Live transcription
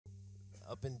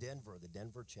up in Denver, the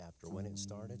Denver chapter, when it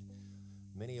started,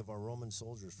 many of our Roman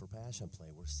soldiers for Passion Play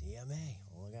were CMA,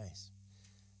 all the guys.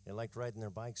 They liked riding their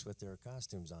bikes with their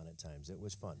costumes on at times. It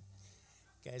was fun.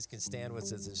 You guys can stand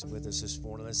with us this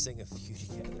morning. Let's sing a few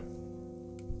together.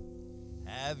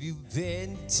 Have you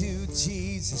been to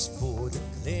Jesus for the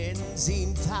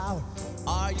cleansing power?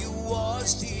 Are you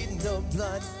washed in the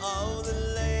blood of the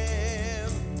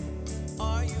Lamb?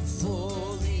 Are you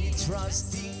fully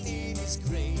trusting in His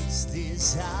grace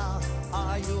this hour?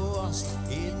 Are you washed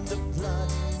in the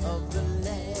blood of the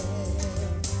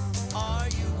Lamb? Are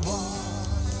you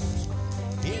washed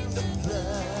in the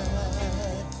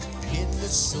blood, in the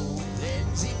soul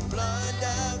cleansing blood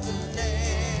of the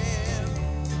Lamb?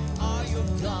 Are your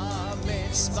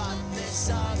garments spotless,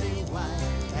 are they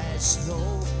white as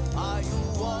snow? Are you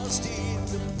washed in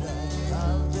the blood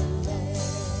of the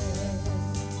Lamb?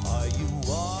 Are you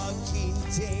walking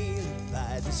daily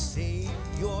by the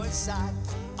Savior's side?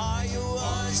 Are you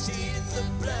washed in the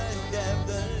blood of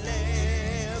the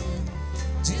Lamb?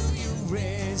 Do you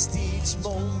rest each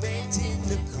moment in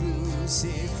the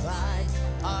crucified?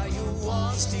 Are you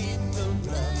washed in the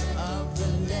blood of the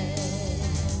Lamb?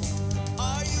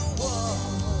 Are you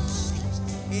washed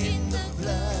in the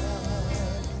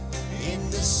blood, in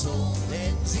the soul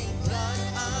cleansing blood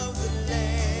of the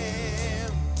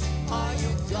Lamb? Are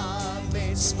your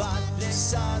garments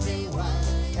spotless, are they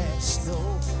white as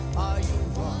snow? Are you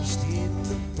washed in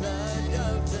the blood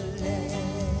of the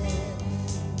Lamb?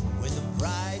 When the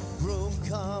bridegroom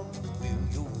comes, will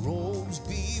your robes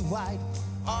be white?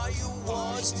 Are you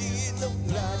washed in the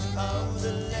blood of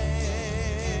the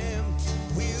Lamb?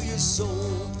 Will your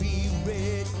soul be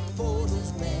red for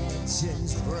those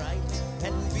mansions bright,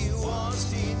 and be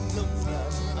washed in the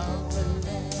blood of the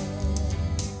Lamb?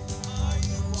 Are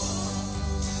you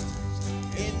washed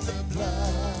in the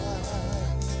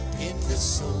blood, in the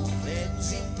soul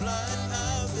cleansing blood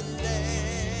of the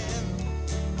Lamb?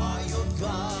 Are your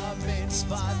garments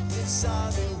spotless,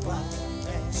 are they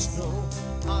white as snow?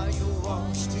 Are you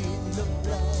washed in the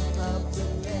blood of the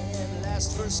Lamb?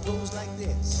 Last verse goes like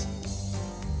this.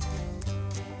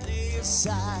 Lay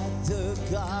aside the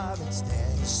garments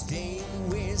that are stained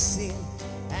with sin,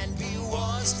 and be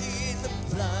washed in the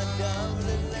blood of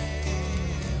the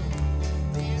Lamb.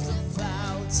 There's a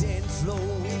fountain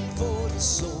flowing for the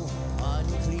soul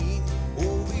unclean.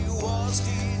 Oh, be washed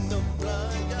in the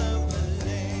blood of the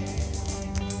Lamb.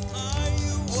 Are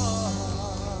you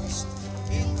washed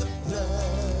in the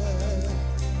blood,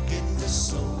 in the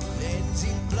soul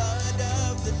cleansing blood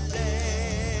of the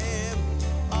Lamb?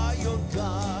 Are your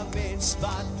garments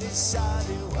spotless, are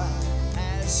they white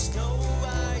as snow?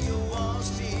 Are you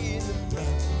washed in the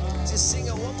blood? Just sing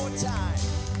it one more time.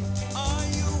 Are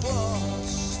you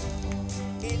washed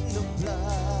in the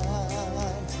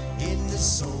blood, in the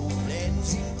soul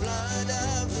cleansing blood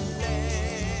of the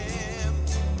Lamb?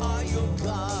 Are your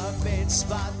garments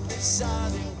spotless, are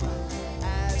they white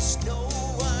as snow?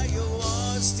 Are you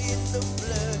washed in the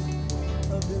blood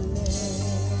of the Lamb?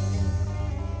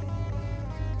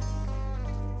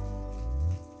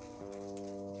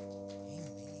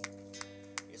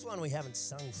 Here's one we haven't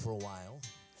sung for a while,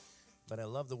 but I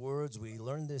love the words. We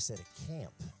learned this at a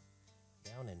camp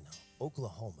down in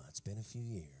Oklahoma. It's been a few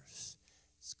years.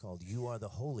 It's called You Are the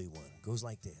Holy One. It goes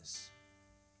like this.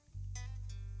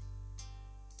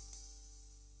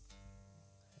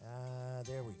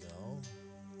 There we go.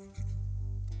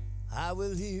 I will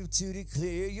live to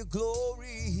declare your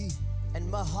glory, and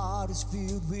my heart is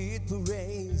filled with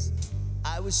praise.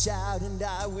 I will shout and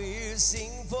I will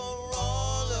sing for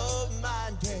all of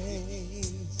my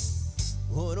days.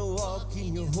 Wanna walk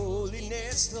in your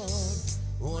holiness,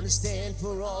 Lord. Wanna stand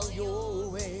for all your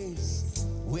ways.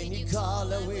 When you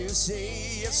call, I will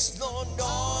say yes, Lord,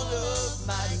 all of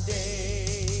my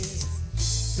days.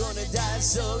 Gonna die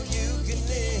so you can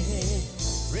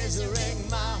live. Resurrect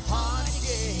my heart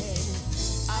again.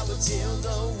 I will tell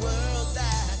the world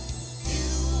that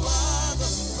you are the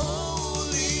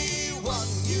Holy One.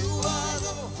 You are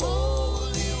the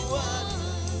Holy One.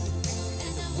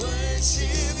 And I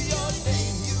worship your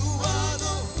name. You are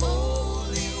the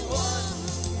Holy One.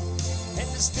 And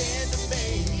I stand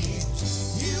amazed.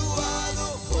 You are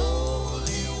the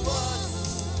Holy One.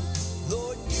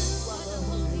 Lord, you are the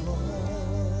Holy One.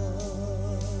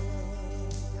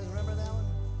 You guys remember that one?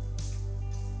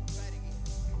 Try it again.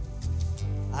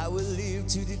 I will live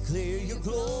to declare your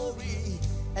glory,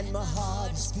 and my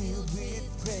heart is filled with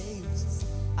praise.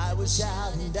 I will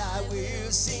shout and I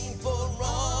will sing for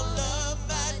all of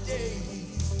my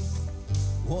days.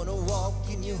 Wanna walk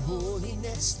in your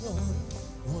holiness, Lord.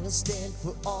 Wanna stand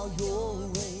for all your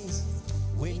ways.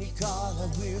 When you call, I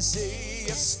will say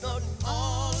yes, Lord,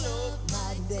 all of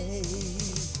my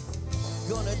days.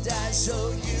 Gonna die so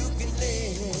you can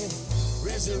live.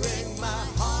 Resurrect my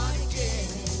heart again.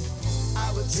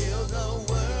 I will tell the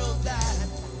world that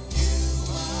you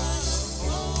are the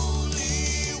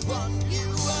Holy One.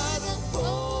 You are the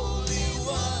Holy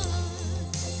One.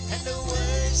 And to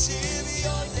worship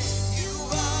your name. You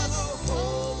are the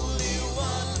Holy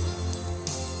One.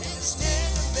 And to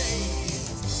stand amazed.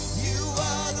 You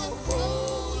are the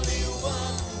Holy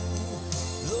One.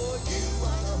 Lord, you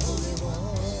are the Holy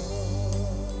One.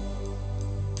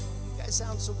 You guys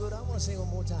sound so good. I want to sing one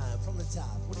more time from the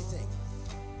top. What do you think?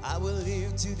 I will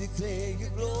live to declare your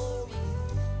glory,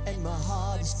 and my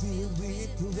heart is filled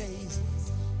with praise.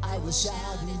 I will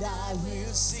shout and I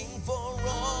will sing for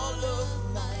all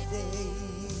of my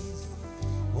days.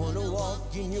 Wanna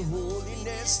walk in your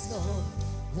holiness, Lord.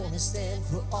 Wanna stand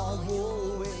for all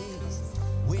your ways.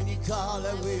 When you call,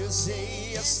 I will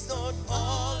say yes, Lord,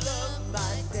 all of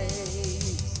my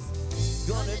days.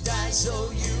 Gonna die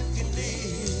so you can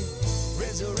live.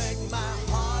 Resurrect my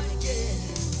heart again.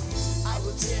 I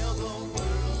will tell the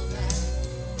world that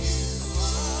you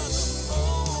are the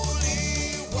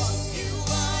Holy One. You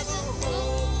are the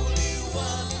Holy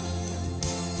One.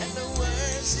 And to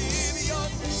worship your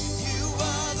name. You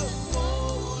are the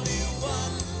Holy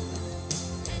One.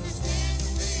 And to stand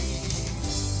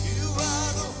amazed. You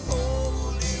are the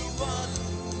Holy One.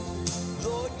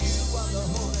 Lord, you are the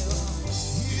Holy One.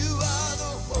 You are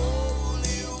the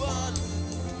Holy One.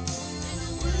 And to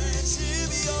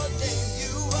worship your name.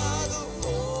 You are the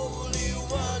Holy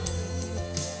One.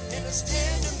 And to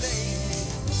stand amazed.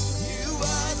 You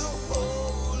are the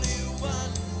Holy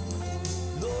One.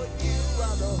 Lord, you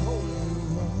are the Holy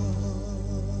One.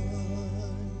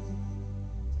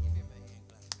 Give him a hand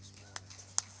clap this morning.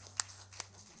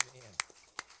 Man.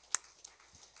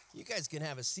 You guys can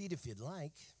have a seat if you'd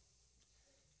like.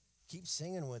 Keep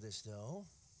singing with us, though.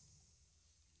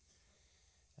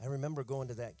 I remember going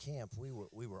to that camp. We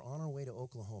were on our way to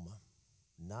Oklahoma,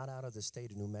 not out of the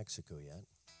state of New Mexico yet.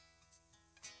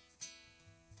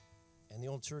 And the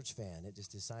old church van, it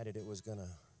just decided it was going to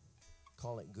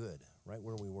call it good right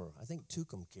where we were. I think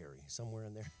Tucumcari, somewhere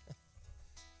in there.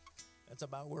 That's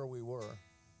about where we were.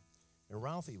 And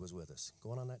Ralphie was with us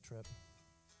going on that trip.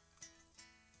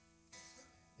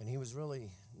 And he was really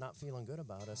not feeling good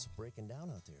about us breaking down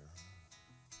out there.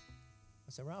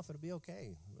 I said, Ralph, it'll be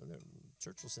okay.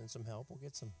 Church will send some help. We'll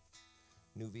get some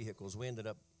new vehicles. We ended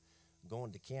up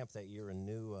going to camp that year in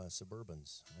new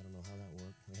Suburbans. I don't know how that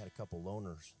worked. We had a couple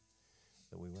loaners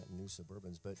that we went in new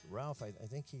Suburbans. But Ralph, I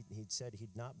think he'd said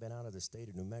he'd not been out of the state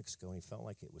of New Mexico, and he felt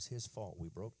like it was his fault we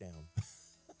broke down. I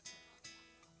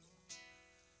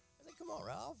said, come on,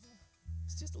 Ralph.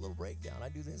 It's just a little breakdown. I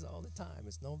do this all the time.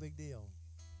 It's no big deal.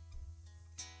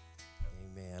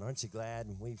 Amen. Aren't you glad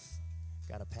we've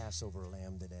got a Passover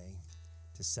lamb today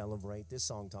to celebrate? This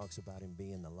song talks about him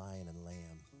being the lion and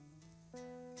lamb.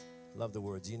 Love the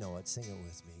words. You know it. Sing it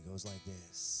with me. It goes like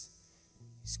this.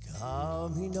 He's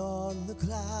coming on the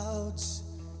clouds.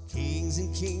 Kings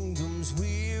and kingdoms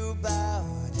will bow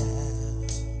down.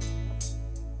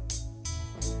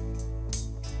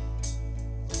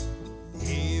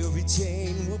 Every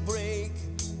chain will break.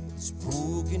 His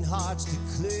broken hearts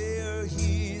declare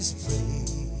his praise.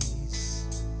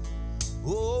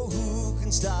 Oh, who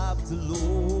can stop the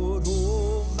Lord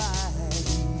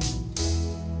Almighty?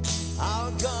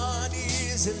 Our God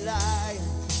is a lion,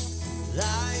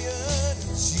 Lion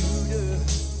of Judah,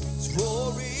 is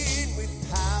roaring with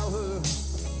power,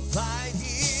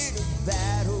 fighting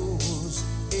battles.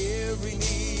 Every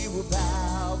knee will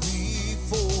bow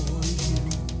before you.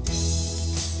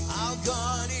 Our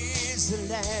God is the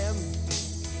Lamb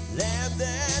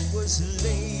that was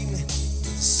slain,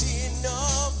 sin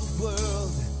of the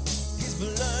world. His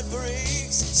blood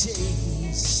breaks the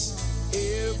chains.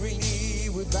 Every knee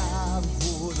will bow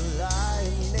before the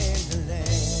Lion and the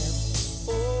Lamb.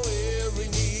 Oh, every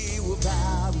knee will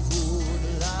bow before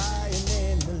the Lion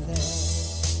and the Lamb.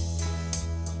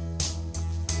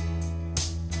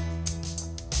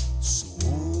 So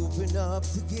open up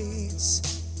the gates,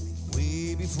 make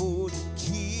way before the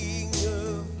King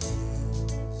of Kings.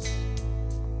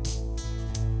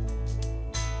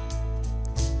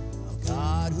 Our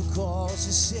God who calls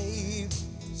to save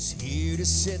is here to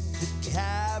set the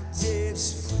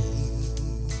captives free.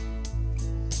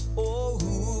 Oh,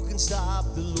 who can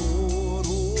stop the Lord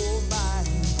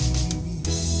Almighty?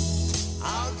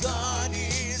 Our God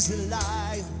is the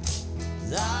Lion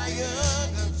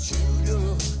of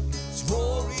Judah, is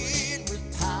roaring with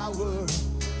power,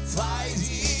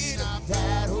 fighting our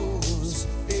battles.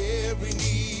 Every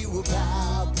knee will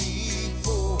bow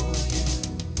before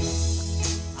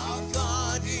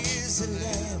is the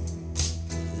Lamb,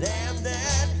 Lamb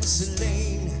that was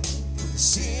slain for the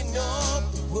sin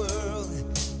of the world.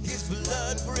 His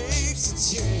blood breaks the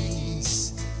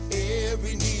chains.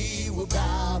 Every knee will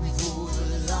bow before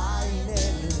the Lion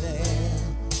and the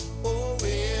Lamb. Oh,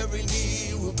 every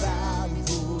knee will bow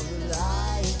before the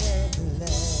Lion and the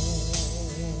Lamb.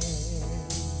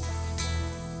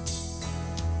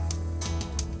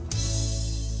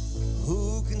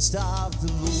 Who can stop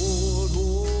the Lord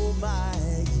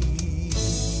Almighty?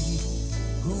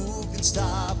 Who can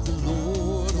stop the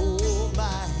Lord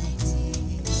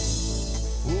Almighty?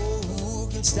 Oh, who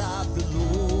can stop the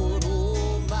Lord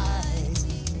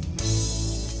Almighty?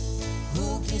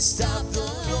 Who can stop the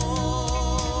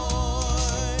Lord?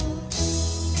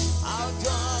 Our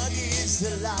God is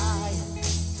the Lion,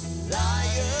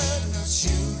 Lion of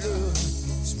Judah.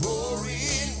 He's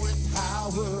roaring with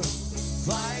power,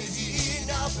 fighting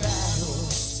our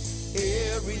battles.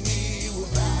 Every knee will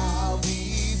bow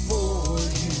before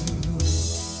you.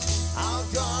 Our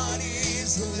God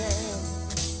is the Lamb,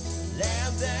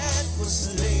 Lamb that was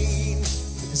slain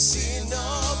for the sin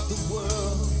of the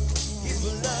world. His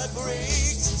blood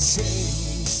breaks the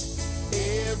chains.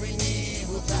 Every knee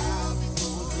will bow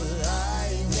before the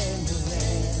Lion and the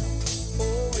Lamb.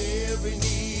 Oh, every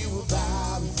knee will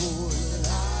bow before the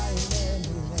Lion and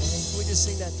the Lamb. Can we just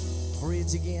sing that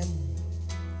bridge again?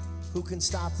 Who can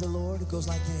stop the Lord? It goes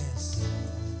like this.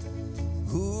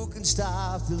 Who can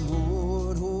stop the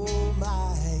Lord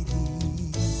Almighty?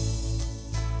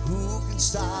 Who can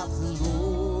stop the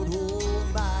Lord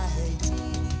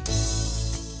Almighty?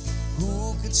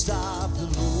 Who can stop the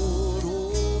Lord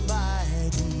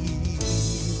Almighty?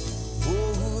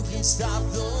 Oh, who can stop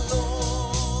the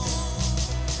Lord?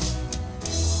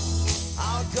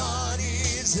 Our God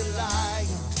is a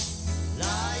Lion,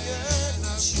 Lion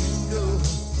of Judah.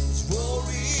 He's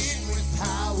roaring with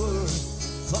power,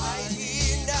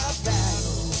 fighting our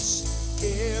battles.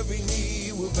 Every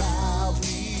knee will bow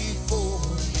before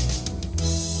you.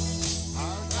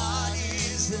 Our God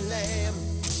is the Lamb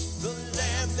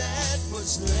that was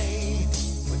slain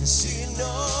for the sin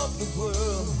of the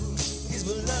world. His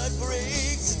blood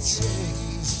breaks the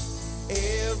chains.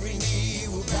 Every knee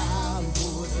will bow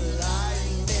before the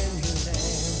Lion and the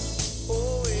Lamb.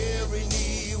 Oh, every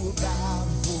knee will bow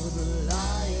before the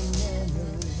Lion and the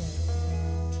Lamb.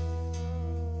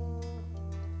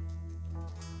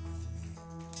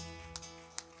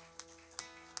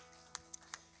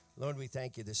 Lord, we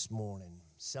thank you this morning,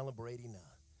 celebrating a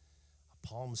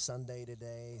Palm Sunday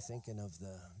today, thinking of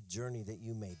the journey that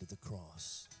you made to the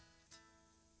cross.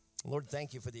 Lord,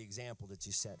 thank you for the example that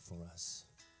you set for us.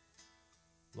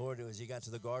 Lord, as you got to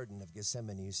the Garden of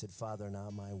Gethsemane, you said, Father,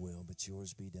 not my will, but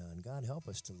yours be done. God, help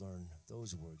us to learn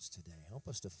those words today. Help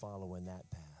us to follow in that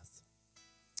path.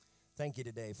 Thank you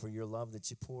today for your love that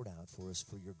you poured out for us,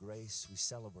 for your grace. We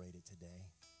celebrate it today.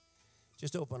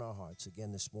 Just open our hearts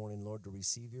again this morning, Lord, to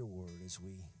receive your word as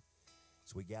we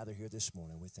gather here this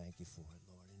morning. We thank you for it,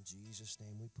 Lord. In Jesus'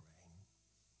 name we pray.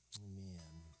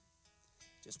 Amen.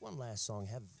 Just one last song.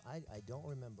 I don't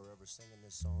remember ever singing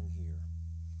this song here.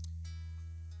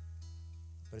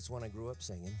 But it's one I grew up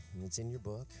singing, and it's in your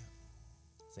book.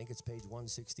 I think it's page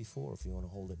 164 if you want to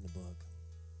hold it in the book.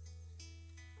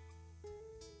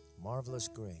 Marvelous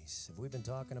Grace. Have we been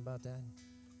talking about that?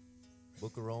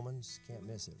 Book of Romans. Can't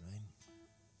miss it, right?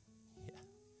 Yeah.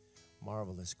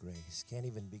 Marvelous grace. Can't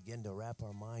even begin to wrap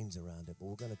our minds around it, but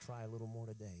we're going to try a little more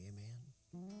today.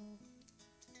 Amen.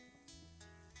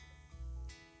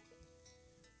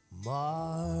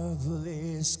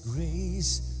 Marvelous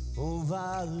grace of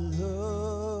our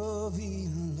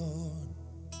loving Lord,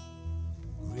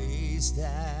 grace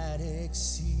that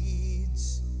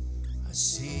exceeds our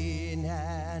sin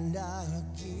and our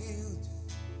guilt.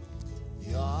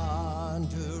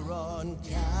 Yonder on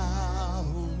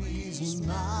Calvary's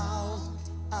mount,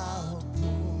 our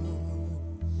Lord,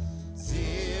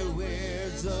 there where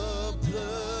the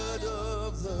blood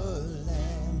of the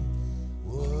Lamb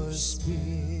was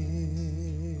spilled.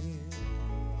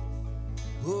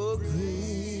 Oh,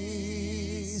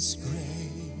 grace,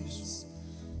 grace,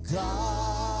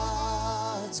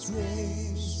 God's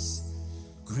grace,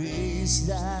 grace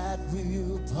that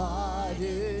will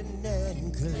pardon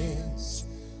and cleanse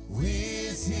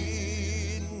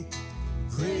within.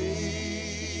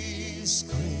 Grace,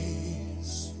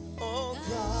 grace, oh,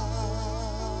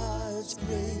 God's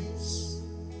grace,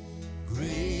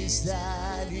 grace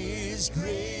that is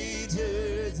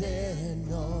greater than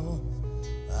all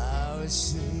our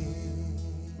sin.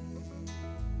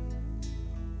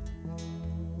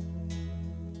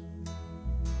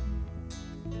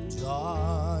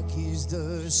 Dark is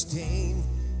the stain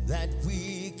that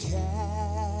we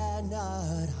cannot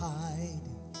cannot hide,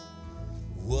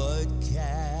 what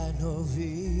can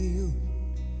avail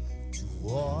to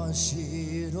wash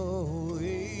it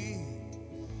away?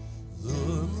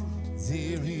 Look,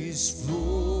 there is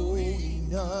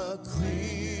flowing a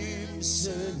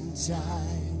crimson tide,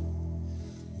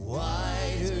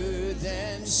 whiter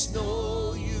than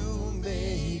snow you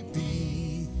may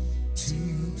be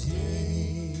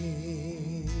today.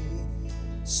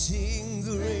 Sing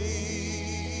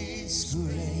grace,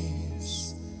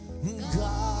 grace,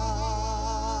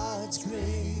 God's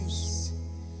grace,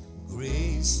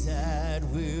 grace that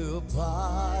will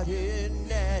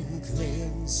pardon and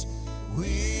cleanse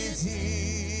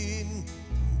within.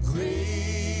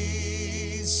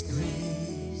 Grace,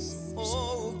 grace,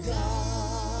 oh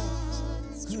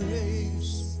God's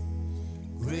grace,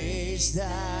 grace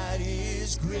that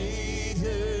is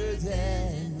greater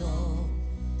than all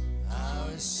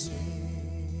our sin.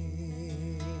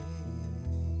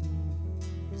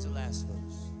 Here's the last verse.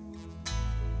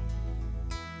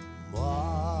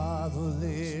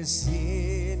 Marvelous,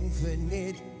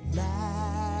 infinite,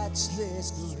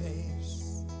 matchless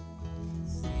grace,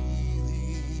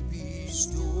 freely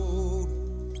bestowed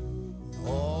on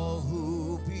all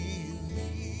who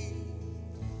believe,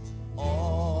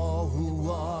 all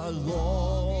who are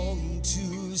longing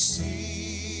to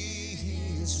see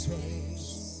His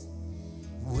face.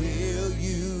 Will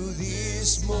you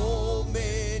this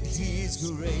moment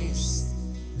His grace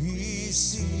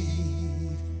receive?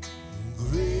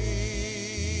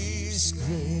 Grace,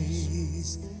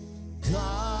 grace,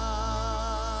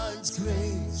 God's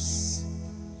grace,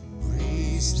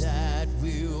 grace that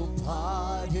will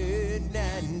pardon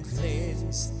and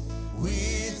cleanse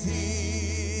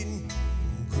within.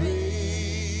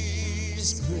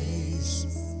 Grace, grace,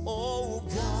 oh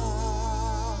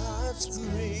God's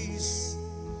grace,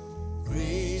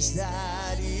 grace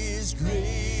that is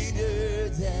greater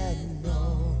than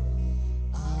all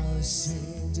our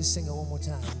sin. Just sing it one more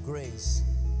time. Grace.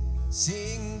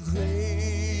 Sing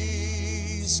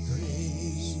grace,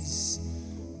 grace,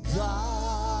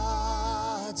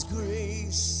 God's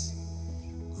grace,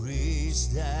 grace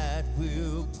that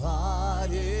will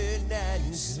pardon and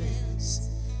cleanse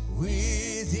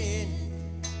within.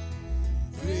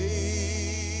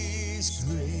 Grace,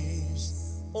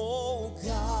 grace, oh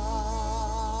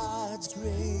God's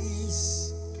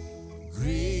grace,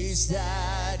 grace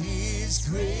that is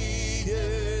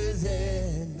greater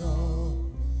than all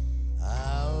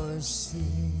our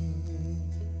sin.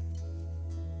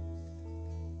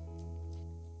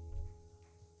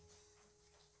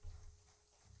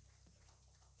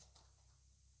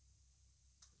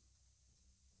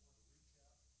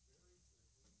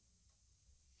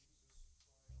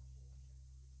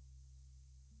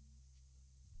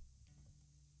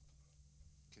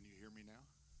 Can you hear me now?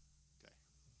 Okay.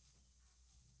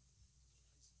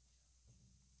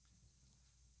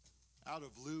 Out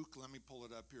of Luke, let me pull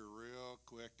it up here real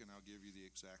quick and I'll give you the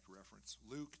exact reference.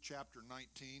 Luke chapter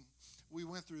 19. We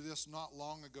went through this not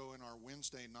long ago in our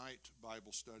Wednesday night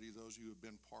Bible study. Those of you who have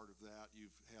been part of that,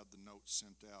 you've had the notes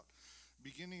sent out.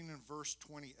 Beginning in verse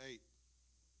 28.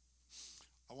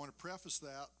 I want to preface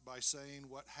that by saying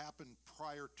what happened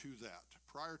prior to that.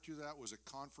 Prior to that was a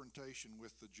confrontation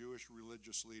with the Jewish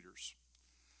religious leaders.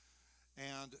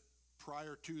 And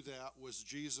prior to that was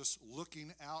Jesus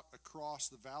looking out across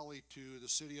the valley to the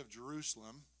city of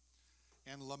Jerusalem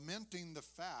and lamenting the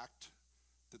fact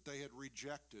that they had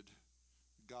rejected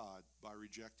God by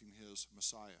rejecting His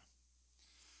Messiah.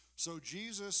 So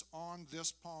Jesus on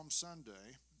this Palm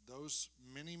Sunday, those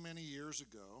many, many years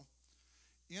ago,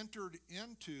 entered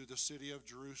into the city of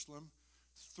Jerusalem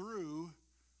through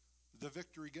the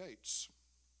victory gates.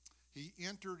 He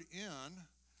entered in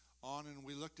on, and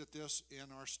we looked at this in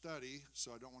our study,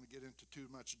 so I don't want to get into too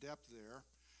much depth there.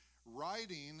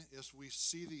 Riding, as we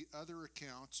see the other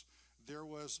accounts, there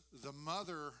was the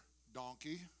mother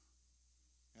donkey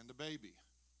and the baby.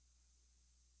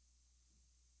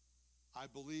 I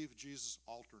believe Jesus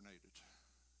alternated.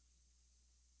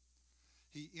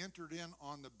 He entered in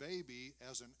on the baby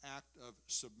as an act of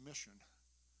submission,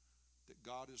 that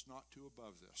God is not too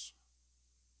above this.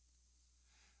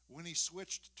 When he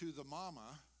switched to the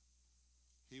mama,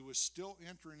 he was still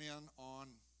entering in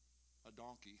on a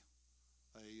donkey,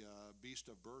 a beast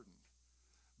of burden,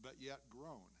 but yet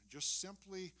grown. Just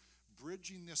simply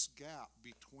bridging this gap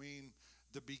between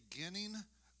the beginning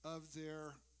of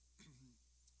their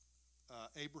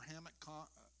Abrahamic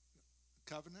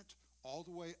covenant all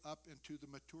the way up into the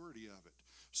maturity of it.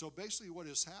 So basically what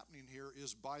is happening here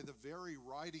is by the very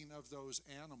riding of those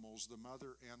animals, the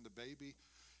mother and the baby,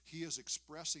 he is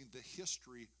expressing the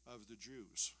history of the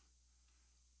Jews.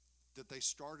 that they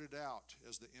started out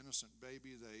as the innocent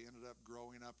baby. They ended up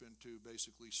growing up into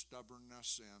basically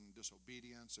stubbornness and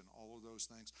disobedience and all of those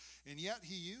things. And yet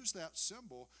he used that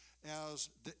symbol as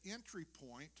the entry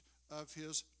point of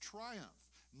his triumph.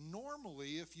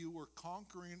 Normally, if you were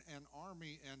conquering an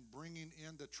army and bringing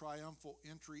in the triumphal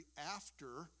entry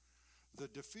after the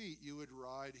defeat, he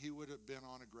would have been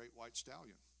on a great white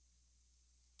stallion.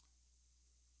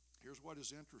 Here's what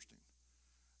is interesting.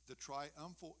 The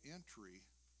triumphal entry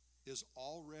is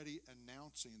already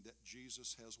announcing that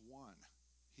Jesus has won.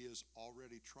 He has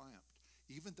already triumphed.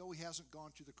 Even though he hasn't gone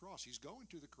to the cross. He's going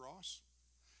to the cross.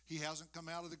 He hasn't come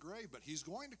out of the grave, but he's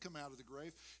going to come out of the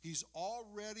grave. He's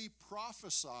already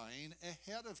prophesying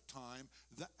ahead of time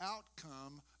the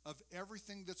outcome of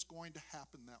everything that's going to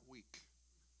happen that week.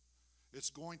 It's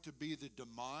going to be the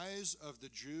demise of the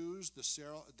Jews, the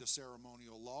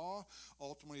ceremonial law,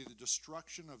 ultimately the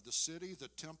destruction of the city, the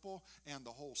temple, and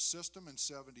the whole system in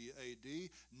 70 AD,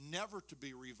 never to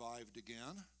be revived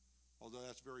again, although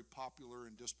that's very popular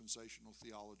in dispensational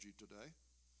theology today.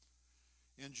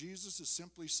 And Jesus is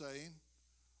simply saying,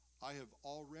 I have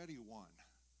already won.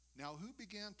 Now, who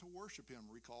began to worship him?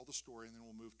 Recall the story, and then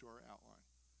we'll move to our outline.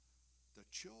 The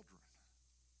children.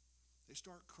 They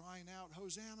start crying out,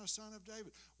 Hosanna, Son of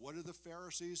David. What do the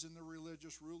Pharisees and the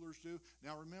religious rulers do?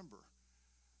 Now remember,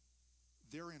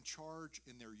 they're in charge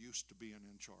and they're used to being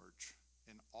in charge.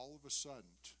 And all of a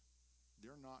sudden,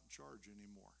 they're not in charge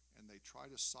anymore. And they try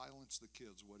to silence the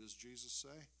kids. What does Jesus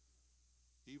say?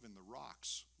 Even the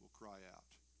rocks will cry out.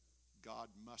 God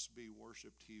must be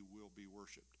worshiped. He will be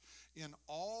worshiped. In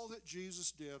all that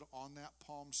Jesus did on that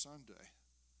Palm Sunday,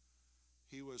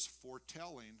 he was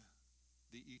foretelling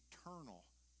the eternal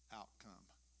outcome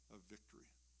of victory.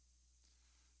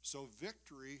 So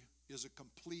victory is a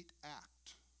complete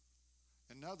act.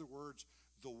 In other words,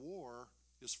 the war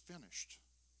is finished,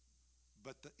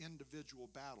 but the individual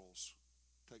battles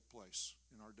take place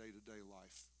in our day-to-day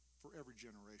life for every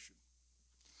generation.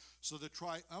 So the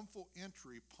triumphal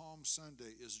entry, Palm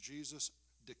Sunday, is Jesus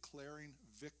declaring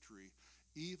victory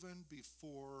even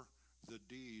before the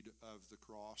deed of the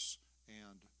cross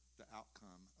and the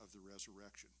outcome of the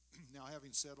resurrection. Now,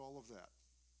 having said all of that,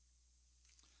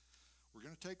 we're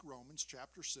going to take Romans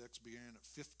chapter 6, beginning at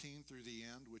 15 through the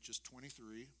end, which is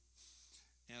 23,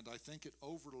 and I think it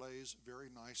overlays very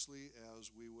nicely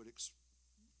as we would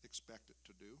expect it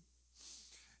to do.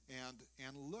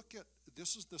 And look at,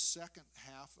 this is the second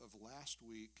half of last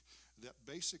week, that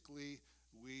basically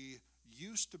we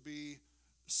used to be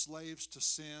slaves to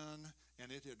sin,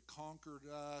 and it had conquered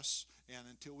us, and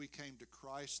until we came to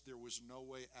Christ, there was no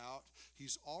way out.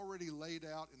 He's already laid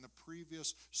out in the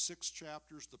previous 6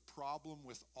 chapters the problem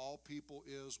with all people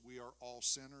is we are all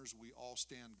sinners, we all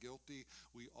stand guilty,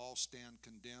 we all stand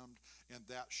condemned, and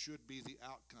that should be the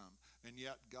outcome. And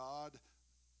yet God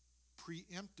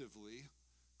preemptively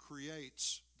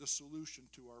creates the solution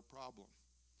to our problem.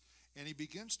 And he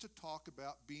begins to talk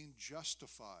about being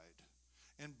justified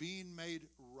and being made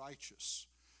righteous.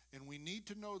 And we need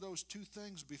to know those two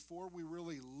things before we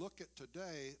really look at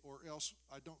today, or else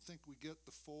I don't think we get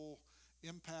the full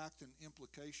impact and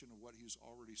implication of what he's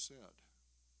already said.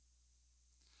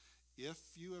 If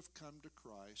you have come to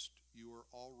Christ, you are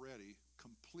already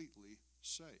completely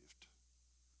saved.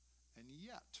 And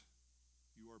yet,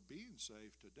 you are being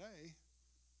saved today,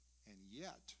 and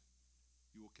yet,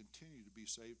 you will continue to be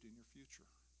saved in your future.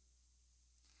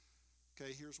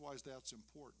 Okay, here's why that's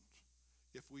important.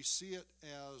 If we see it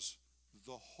as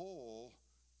the whole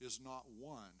is not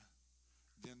one,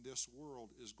 then this world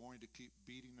is going to keep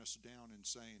beating us down and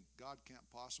saying, God can't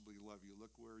possibly love you.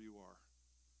 Look where you are.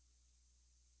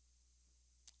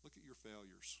 Look at your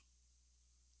failures.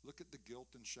 Look at the guilt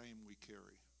and shame we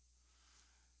carry.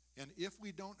 And if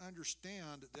we don't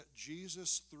understand that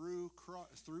Jesus, through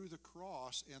the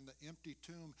cross and the empty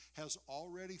tomb, has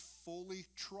already fully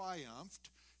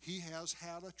triumphed, he has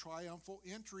had a triumphal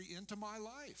entry into my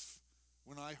life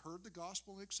when I heard the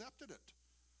gospel and accepted it.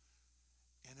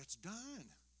 And it's done.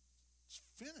 It's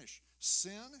finished.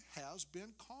 Sin has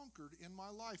been conquered in my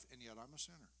life, and yet I'm a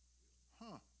sinner.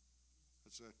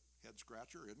 That's a head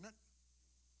scratcher, isn't it?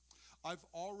 I've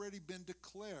already been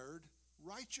declared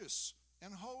righteous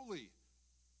and holy,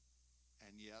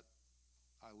 and yet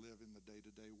I live in the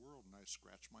day-to-day world, and I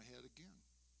scratch my head again.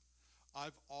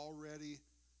 I've already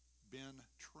been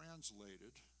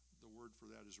translated. The word for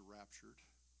that is raptured.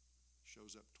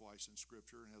 Shows up twice in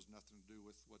Scripture and has nothing to do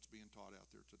with what's being taught out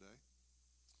there today.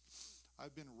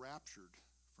 I've been raptured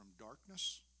from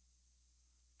darkness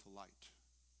to light.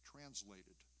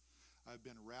 Translated. I've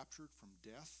been raptured from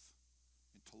death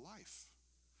into life.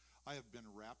 I have been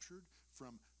raptured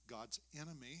from God's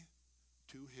enemy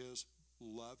to his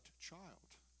loved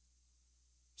child.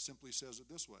 Simply says it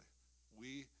this way.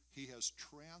 He has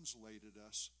translated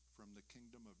us from the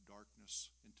kingdom of darkness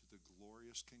into the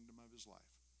glorious kingdom of his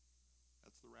life.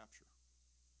 That's the rapture.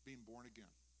 Being born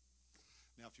again.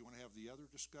 Now, if you want to have the other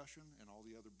discussion and all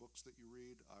the other books that you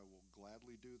read, I will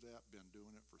gladly do that. Been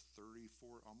doing it for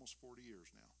 34, almost 40 years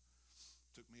now.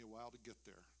 Took me a while to get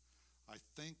there. I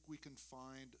think we can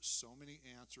find so many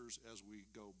answers as we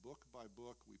go book by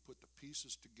book. We put the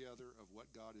pieces together of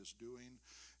what God is doing.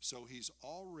 So he's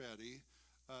already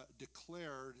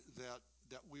declared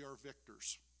that we are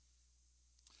victors.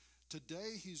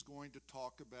 Today he's going to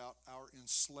talk about our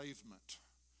enslavement.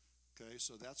 Okay,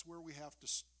 so that's where we have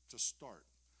to start.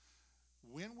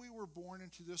 When we were born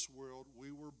into this world,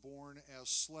 we were born as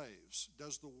slaves.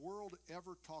 Does the world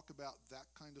ever talk about that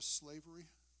kind of slavery?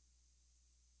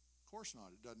 Of course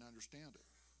not. It doesn't understand it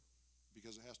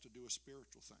because it has to do with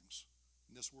spiritual things.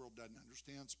 And this world doesn't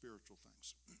understand spiritual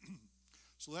things.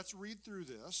 So let's read through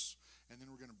this, and then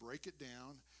we're going to break it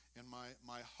down. And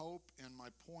my hope and my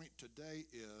point today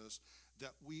is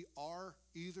that we are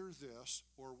either this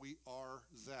or we are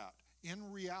that.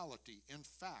 In reality, in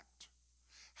fact,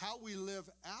 how we live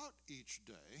out each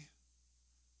day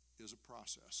is a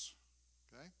process.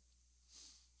 Okay?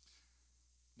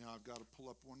 Now I've got to pull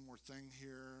up one more thing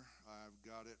here. I've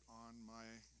got it on my,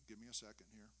 give me a second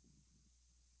here.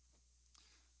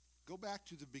 Go back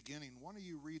to the beginning. Why don't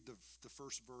you read the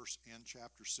first verse and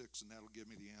chapter 6, and that'll give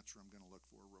me the answer I'm going to look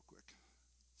for real quick.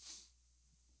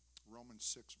 Romans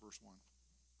 6, verse 1.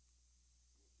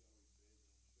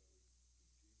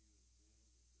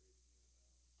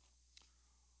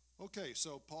 Okay,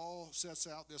 so Paul sets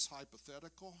out this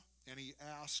hypothetical, and he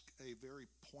asks a very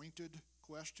pointed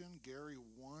question. Gary,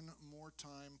 one more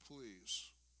time,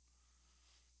 please.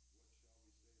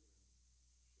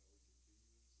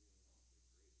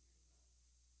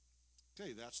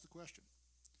 Okay, that's the question.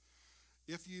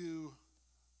 If you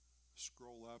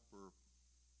scroll up or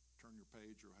turn your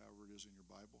page or however it is in your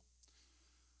Bible,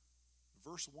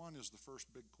 verse 1 is the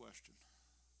first big question.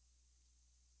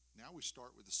 Now we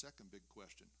start with the second big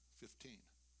question, 15.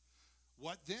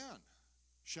 What then?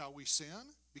 Shall we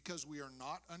sin because we are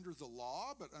not under the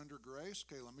law but under grace?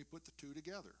 Okay, let me put the two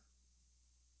together.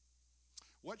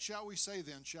 What shall we say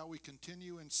then? Shall we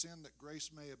continue in sin that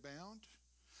grace may abound?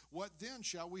 What then?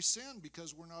 Shall we sin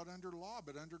because we're not under law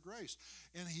but under grace?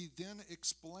 And he then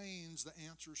explains the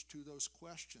answers to those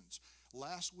questions.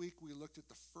 Last week we looked at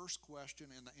the first question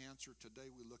and the answer. Today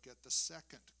we look at the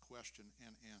second question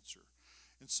and answer.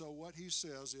 And so what he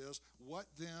says is, what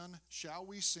then? Shall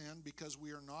we sin because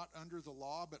we are not under the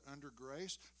law but under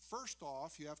grace? First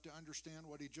off, you have to understand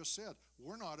what he just said.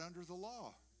 We're not under the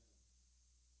law.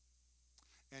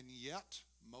 And yet,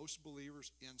 most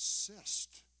believers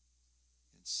insist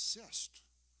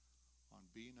on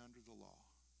being under the law.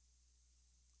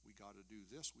 We got to do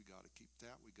this, we got to keep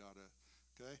that, we got to,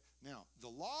 okay? Now, the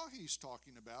law he's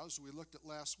talking about, as we looked at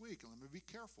last week, and let me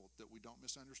be careful that we don't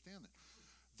misunderstand it.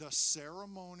 The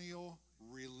ceremonial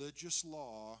religious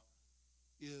law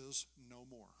is no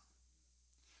more.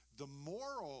 The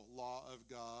moral law of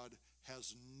God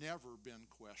has never been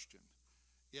questioned.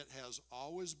 It has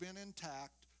always been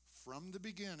intact from the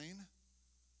beginning,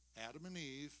 Adam and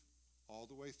Eve, all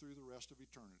the way through the rest of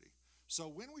eternity. So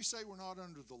when we say we're not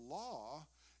under the law,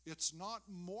 it's not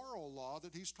moral law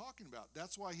that he's talking about.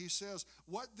 That's why he says,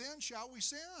 what then shall we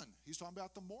sin? He's talking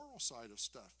about the moral side of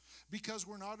stuff. Because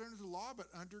we're not under the law but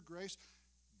under grace.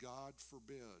 God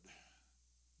forbid.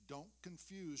 Don't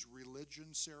confuse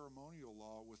religion ceremonial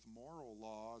law with moral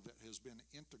law that has been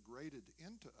integrated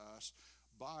into us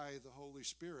by the Holy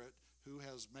Spirit, who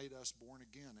has made us born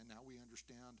again. And now we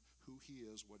understand who he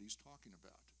is, what he's talking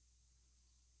about.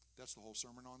 That's the whole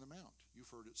Sermon on the Mount. You've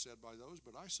heard it said by those,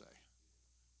 but I say,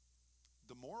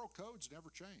 the moral code's never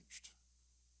changed.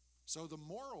 So the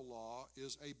moral law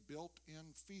is a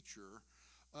built-in feature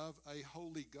of a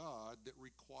holy God that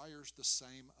requires the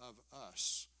same of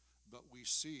us. But we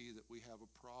see that we have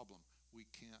a problem. We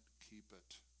can't keep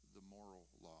it, the moral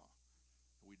law.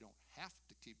 We don't have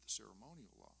to keep the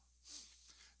ceremonial law.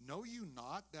 Know you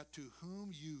not that to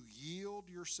whom you yield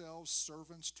yourselves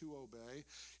servants to obey,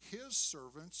 his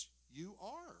servants you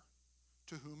are,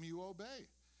 to whom you obey,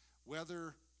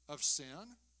 whether of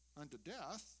sin unto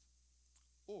death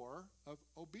or of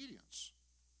obedience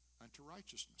unto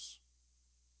righteousness.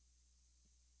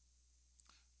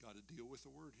 Got to deal with the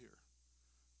word here.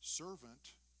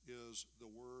 Servant is the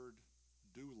word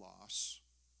doulos,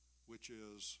 which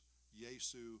is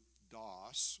Yesu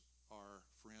Das, our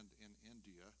friend in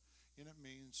India, and it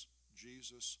means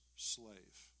Jesus'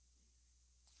 slave.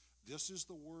 This is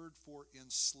the word for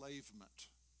enslavement.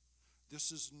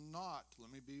 This is not,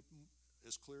 let me be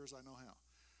as clear as I know how.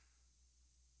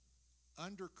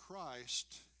 Under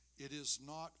Christ, it is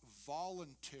not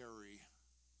voluntary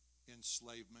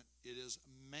enslavement, it is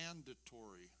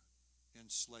mandatory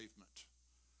enslavement.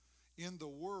 In the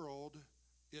world,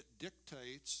 it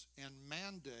dictates and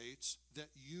mandates that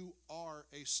you are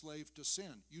a slave to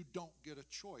sin. You don't get a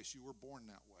choice. You were born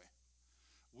that way.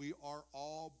 We are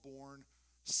all born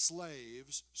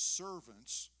slaves,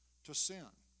 servants to sin.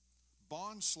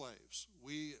 Bond slaves.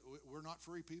 We're not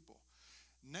free people.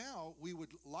 Now, we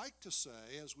would like to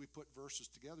say, as we put verses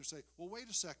together, say, well, wait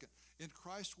a second. In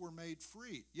Christ, we're made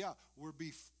free. Yeah,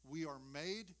 we are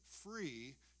made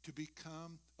free to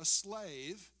become a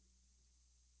slave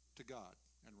to God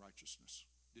and righteousness.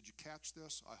 Did you catch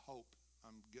this? I hope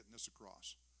I'm getting this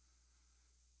across.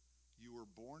 You were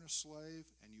born a slave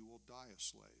and you will die a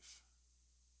slave.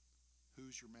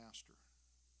 Who's your master?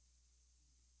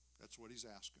 That's what he's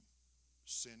asking.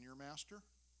 Sin your master?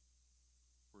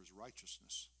 Or is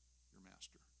righteousness your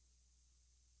master?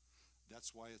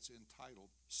 That's why it's entitled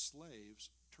Slaves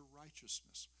to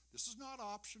Righteousness. This is not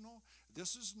optional.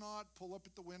 This is not pull up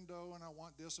at the window and I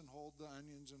want this and hold the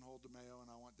onions and hold the mayo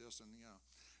and I want this and,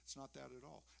 it's not that at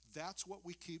all. That's what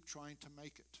we keep trying to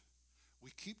make it.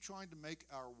 We keep trying to make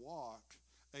our walk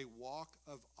a walk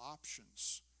of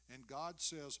options. And God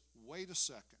says, wait a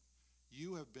second.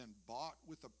 You have been bought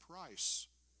with a price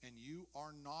and you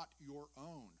are not your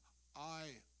own. I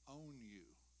own you.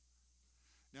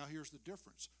 Now here's the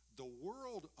difference. The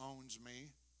world owns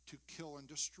me to kill and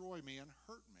destroy me and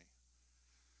hurt me.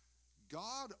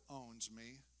 God owns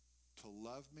me to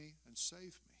love me and save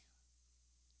me.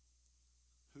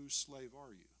 Whose slave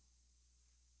are you?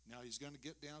 Now he's going to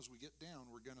get down, as we get down,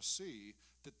 we're going to see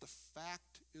that the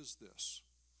fact is this.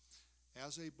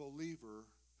 As a believer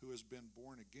who has been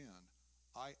born again,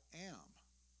 I am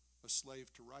a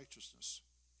slave to righteousness.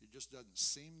 It just doesn't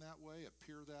seem that way,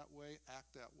 appear that way,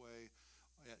 act that way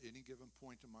at any given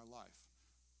point in my life.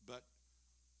 But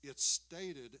it's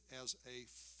stated as a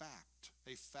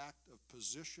fact of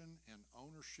position and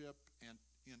ownership and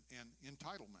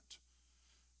entitlement.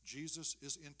 Jesus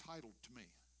is entitled to me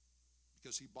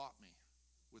because he bought me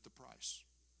with a price.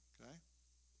 Okay?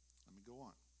 Let me go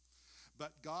on.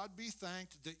 But God be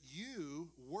thanked that you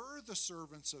were the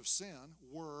servants of sin.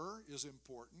 Were is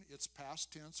important. It's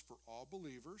past tense for all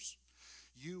believers.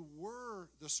 You were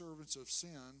the servants of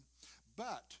sin,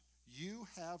 but you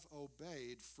have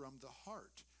obeyed from the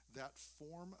heart that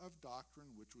form of doctrine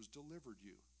which was delivered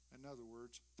you. In other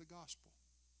words, the gospel.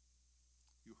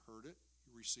 You heard it,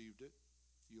 you received it,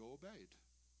 you obeyed.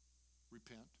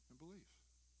 Repent and believe.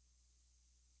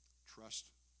 Trust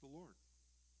the Lord.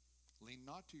 Lean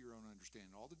not to your own understanding.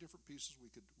 All the different pieces we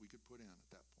could put in at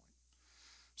that point.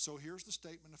 So here's the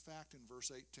statement of fact in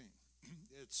verse 18.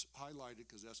 It's highlighted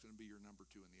because that's going to be your number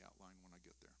 2 in the outline when I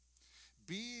get there.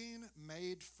 Being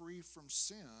made free from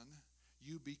sin,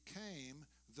 you became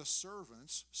the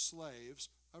servants, slaves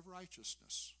of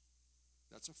righteousness.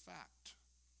 That's a fact.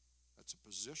 That's a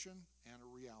position and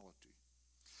a reality.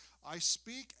 I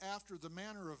speak after the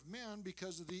manner of men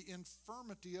because of the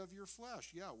infirmity of your flesh.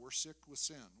 Yeah, we're sick with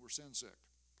sin. We're sin sick,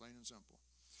 plain and simple.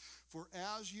 For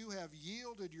as you have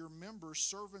yielded your members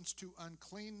servants to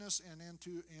uncleanness and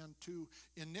unto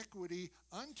iniquity,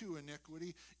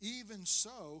 even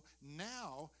so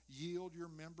now yield your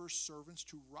members servants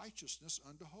to righteousness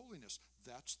unto holiness.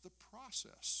 That's the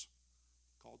process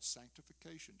called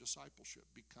sanctification, discipleship,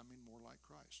 becoming more like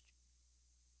Christ.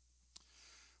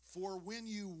 For when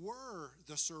you were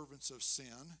the servants of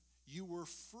sin, you were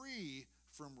free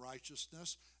from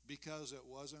righteousness because it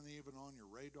wasn't even on your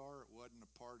radar. It wasn't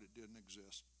a part. It didn't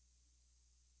exist.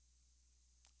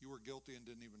 You were guilty and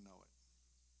didn't even know it.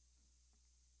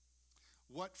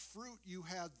 What fruit you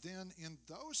had then in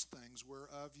those things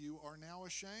whereof you are now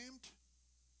ashamed?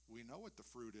 We know what the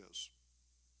fruit is.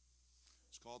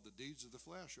 It's called the deeds of the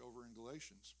flesh over in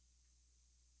Galatians.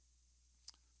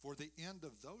 For the end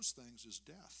of those things is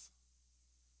death.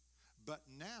 But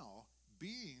now,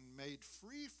 being made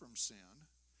free from sin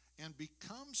and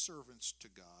become servants to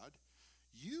God,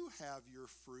 you have your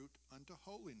fruit unto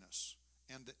holiness,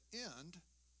 and the end,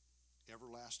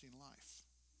 everlasting life.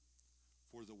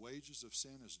 For the wages of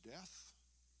sin is death,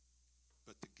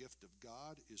 but the gift of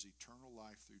God is eternal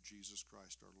life through Jesus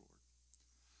Christ our Lord.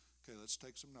 Okay, let's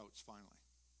take some notes finally.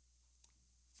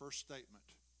 First statement,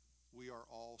 we are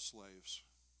all slaves.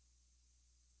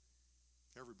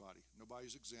 Everybody.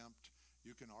 Nobody's exempt.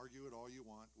 You can argue it all you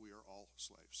want. We are all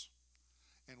slaves.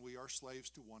 And we are slaves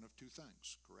to one of two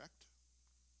things, correct?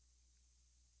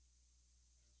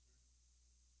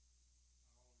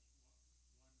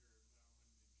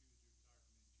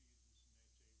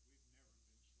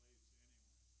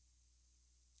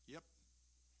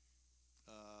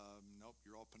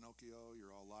 Pinocchio,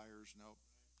 you're all liars. Nope.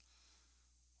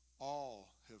 All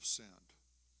have sinned.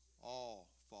 All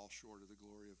fall short of the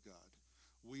glory of God.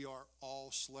 We are all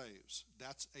slaves.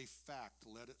 That's a fact.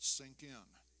 Let it sink in.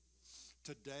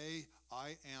 Today,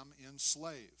 I am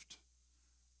enslaved.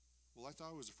 Well, I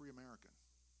thought I was a free American.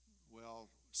 Well,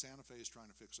 Santa Fe is trying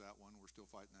to fix that one. We're still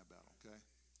fighting that battle, okay?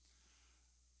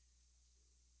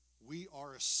 We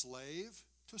are a slave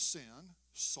to sin,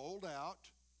 sold out,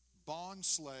 bond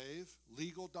slave,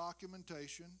 legal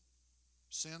documentation.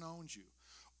 Sin owns you.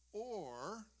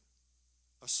 Or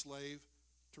a slave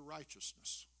to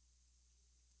righteousness.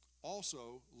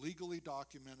 Also, legally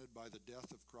documented by the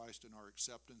death of Christ and our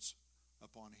acceptance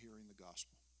upon hearing the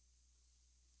gospel.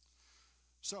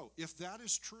 So, if that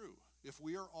is true, if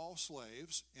we are all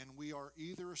slaves, and we are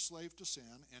either a slave to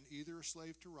sin and either a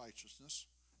slave to righteousness,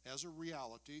 as a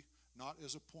reality, not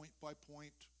as a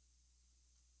point-by-point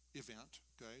event,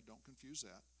 okay? Don't confuse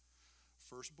that.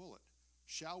 First bullet.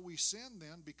 Shall we sin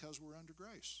then because we're under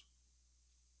grace?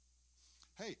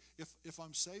 Hey, if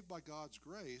I'm saved by God's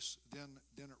grace, then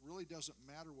it really doesn't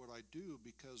matter what I do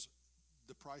because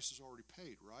the price is already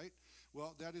paid, right?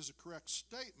 Well, that is a correct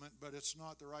statement, but it's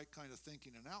not the right kind of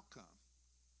thinking and outcome.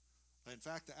 In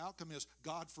fact, the outcome is,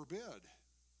 God forbid.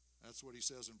 That's what he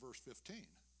says in verse 15.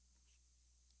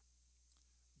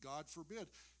 God forbid.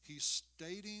 He's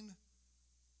stating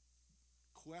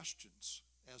questions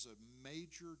as a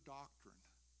major doctrine.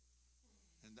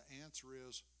 And the answer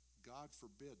is, God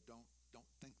forbid, don't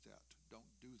think that. Don't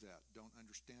do that. Don't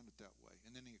understand it that way.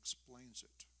 And then he explains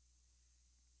it.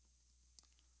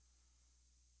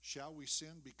 Shall we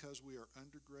sin because we are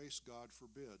under grace? God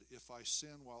forbid. If I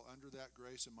sin while under that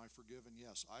grace, am I forgiven?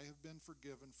 Yes. I have been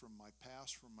forgiven from my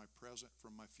past, from my present,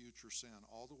 from my future sin,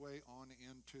 all the way on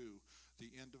into the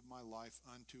end of my life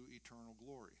unto eternal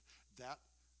glory. That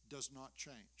does not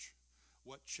change.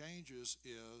 What changes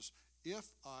is if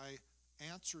I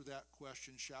answer that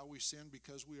question, shall we sin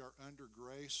because we are under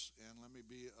grace, and let me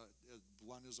be as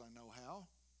blunt as I know how,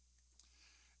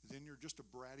 then you're just a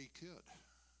bratty kid.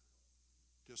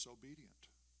 Disobedient.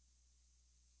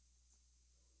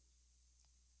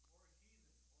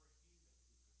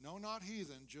 No, not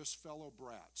heathen, just fellow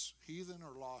brats. Heathen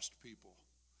are lost people.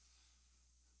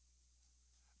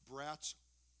 Brats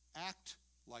act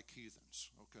like heathens,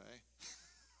 okay?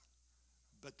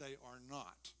 But they are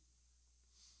not.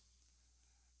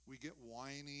 We get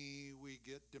whiny, we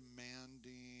get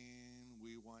demanding,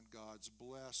 we want God's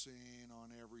blessing on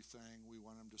everything. We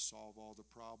want him to solve all the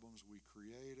problems we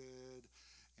created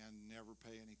and never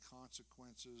pay any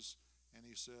consequences. And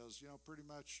he says, pretty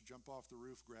much jump off the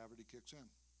roof, gravity kicks in.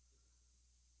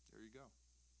 There you go.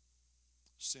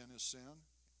 Sin is sin,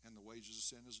 and the wages of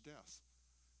sin is death.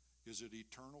 Is it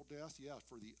eternal death? Yeah,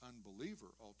 for the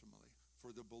unbeliever, ultimately.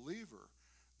 For the believer,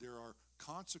 there are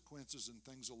consequences and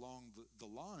things along the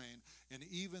line, and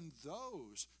even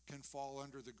those can fall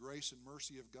under the grace and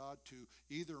mercy of God to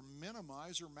either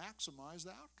minimize or maximize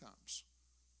the outcomes.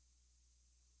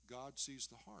 God sees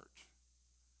the heart,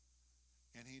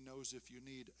 and he knows if you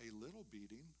need a little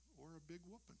beating or a big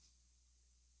whooping,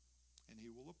 and he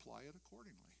will apply it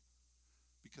accordingly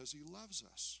because he loves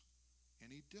us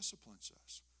and he disciplines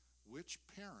us. Which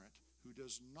parent who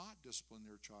does not discipline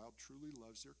their child truly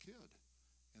loves their kid?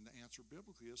 And the answer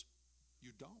biblically is,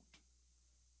 you don't.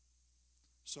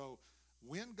 So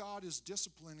when God is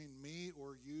disciplining me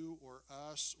or you or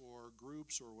us or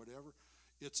groups or whatever,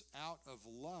 it's out of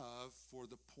love for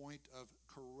the point of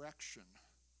correction.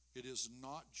 It is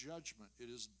not judgment. It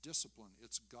is discipline.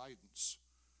 It's guidance.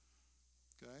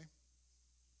 Okay?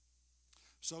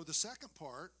 So the second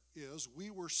part is we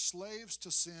were slaves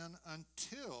to sin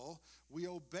until we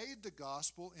obeyed the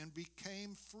gospel and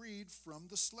became freed from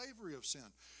the slavery of sin.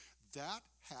 That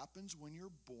happens when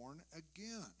you're born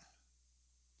again.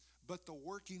 But the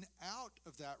working out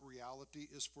of that reality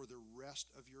is for the rest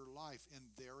of your life, and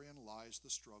therein lies the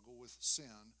struggle with sin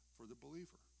for the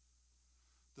believer.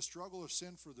 The struggle of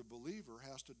sin for the believer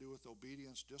has to do with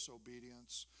obedience,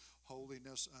 disobedience,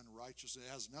 holiness, unrighteousness.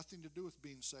 It has nothing to do with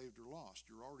being saved or lost.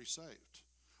 You're already saved.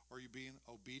 Are you being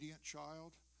obedient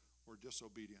child or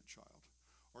disobedient child?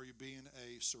 Are you being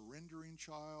a surrendering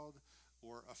child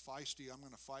or a feisty, I'm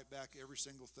going to fight back every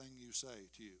single thing you say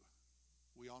to you?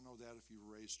 We all know that if you've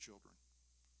raised children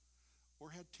or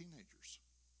had teenagers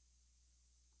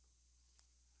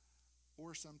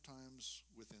or sometimes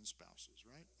within spouses,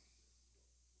 right?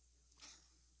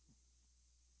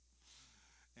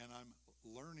 And I'm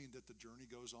learning that the journey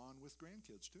goes on with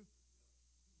grandkids too.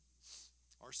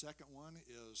 Our second one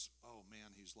is, oh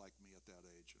man, he's like me at that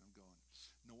age. And I'm going,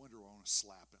 no wonder I want to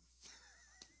slap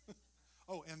him.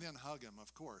 Oh, and then hug him,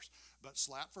 of course. But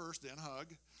slap first, then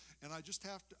hug. And I just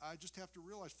have to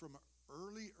realize from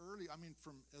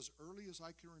from as early as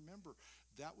I can remember,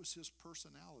 that was his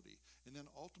personality. And then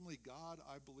ultimately God,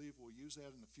 I believe, will use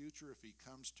that in the future if he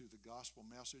comes to the gospel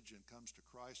message and comes to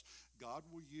Christ. God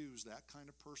will use that kind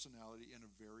of personality in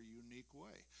a very unique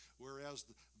way. Whereas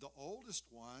the oldest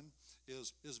one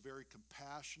is very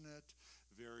compassionate,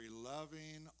 very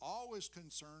loving, always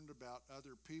concerned about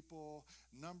other people.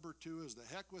 Number 2 is the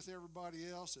heck with everybody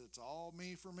else. It's all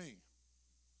me for me.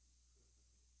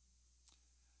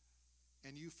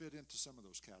 And you fit into some of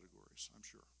those categories, I'm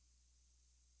sure.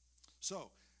 So,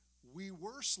 we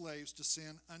were slaves to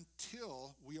sin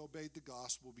until we obeyed the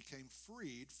gospel, became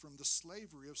freed from the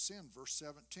slavery of sin, verse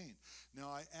 17. Now,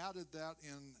 I added that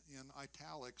in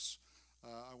italics.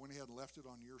 I went ahead and left it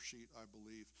on your sheet, I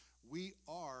believe. We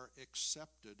are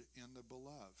accepted in the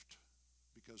beloved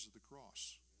because of the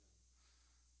cross.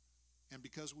 And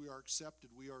because we are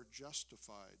accepted, we are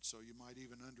justified. So you might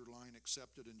even underline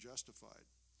accepted and justified.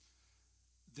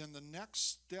 Then the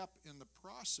next step in the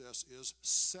process is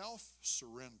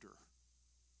self-surrender.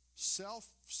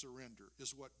 Self-surrender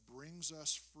is what brings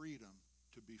us freedom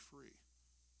to be free.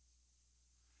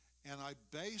 And I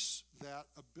base that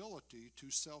ability to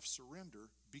self-surrender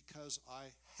because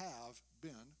I have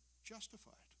been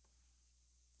justified.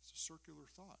 It's a circular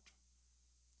thought.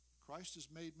 Christ has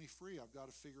made me free. I've got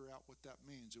to figure out what that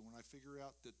means. And when I figure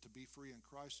out that to be free in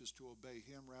Christ is to obey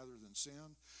him rather than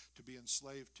sin, to be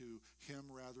enslaved to him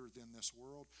rather than this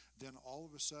world, then all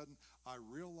of a sudden I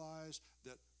realize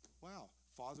that, wow,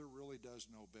 Father really does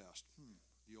know best.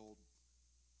 The old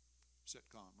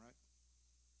sitcom, right?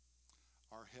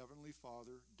 Our Heavenly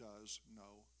Father does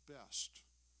know best.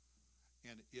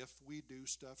 And if we do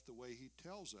stuff the way he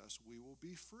tells us, we will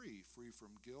be free. Free from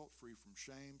guilt, free from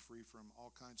shame, free from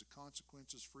all kinds of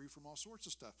consequences, free from all sorts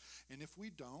of stuff. And if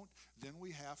we don't, then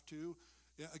we have to,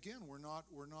 again, we're not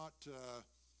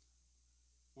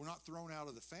thrown out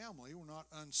of the family. We're not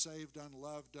unsaved,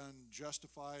 unloved,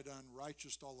 unjustified,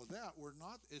 unrighteous, all of that. We're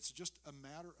not. It's just a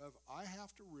matter of I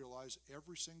have to realize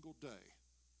every single day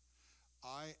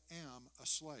I am a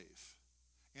slave.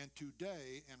 And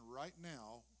today and right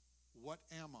now, what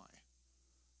am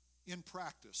I? In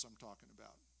practice, I'm talking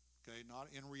about. Okay, not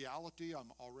in reality,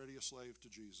 I'm already a slave to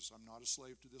Jesus. I'm not a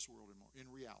slave to this world anymore,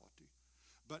 in reality.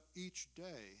 But each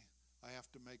day, I have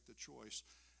to make the choice,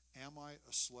 am I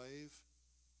a slave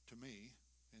to me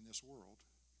in this world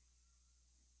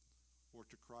or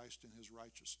to Christ and his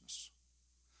righteousness?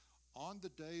 On the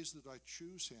days that I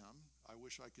choose him, I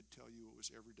wish I could tell you it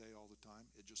was every day all the time.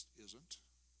 It just isn't.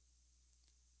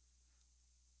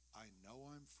 I know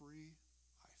I'm free.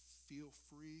 I feel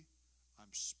free.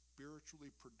 I'm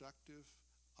spiritually productive.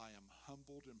 I am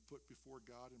humbled and put before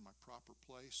God in my proper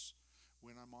place.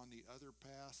 When I'm on the other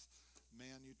path,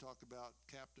 man, you talk about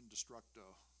Captain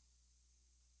Destructo.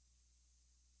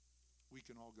 We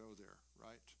can all go there,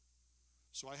 right?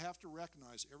 So I have to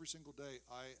recognize every single day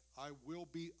I will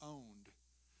be owned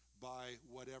by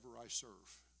whatever I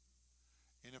serve.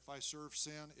 And if I serve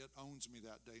sin, it owns me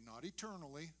that day. Not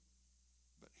eternally,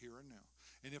 but here and now.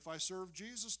 And if I serve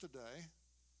Jesus today,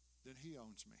 then he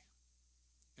owns me.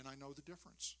 And I know the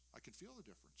difference. I can feel the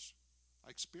difference.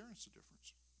 I experience the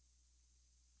difference.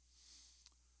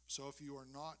 So if you are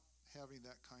not having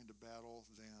that kind of battle,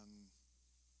 then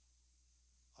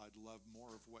I'd love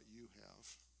more of what you have.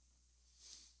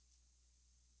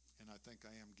 And I think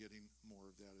I am getting more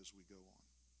of that as we go on.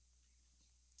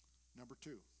 Number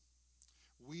 2.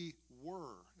 We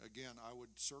were, again, I would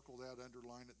circle that,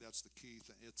 underline it, that's the key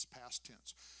thing. It's past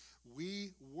tense.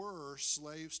 We were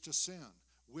slaves to sin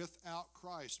without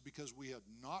Christ because we had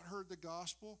not heard the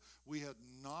gospel, we had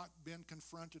not been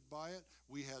confronted by it,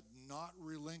 we had not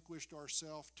relinquished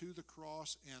ourselves to the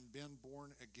cross and been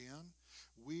born again.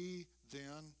 We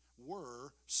then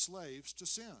were slaves to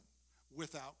sin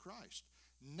without Christ.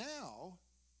 Now,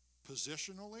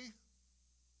 positionally,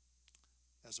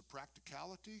 as a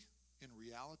practicality, in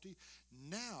reality,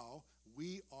 now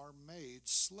we are made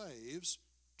slaves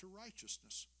to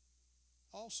righteousness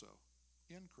also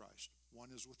in Christ. One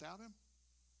is without him,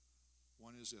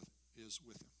 one is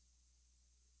with him.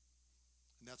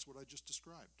 And that's what I just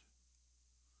described.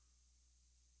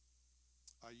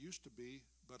 I used to be,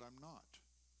 but I'm not.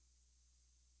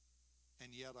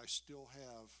 And yet I still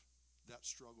have that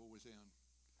struggle within.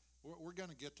 We're going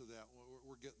to get to that.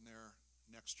 We're getting there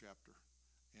next chapter.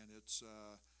 And it's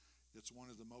one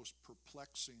of the most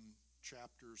perplexing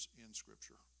chapters in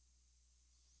Scripture.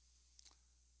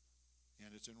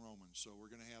 And it's in Romans. So we're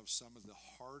going to have some of the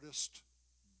hardest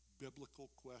biblical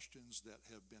questions that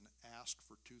have been asked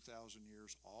for 2,000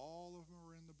 years. All of them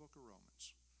are in the book of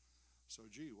Romans. So,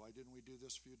 gee, why didn't we do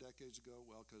this a few decades ago?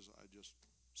 Well, because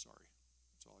sorry.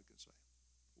 That's all I can say.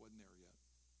 Wasn't there yet.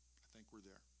 I think we're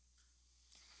there.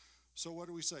 So what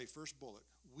do we say? First bullet.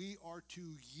 We are to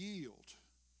yield.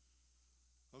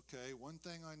 Okay, one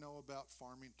thing I know about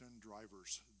Farmington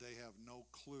drivers, they have no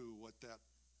clue what that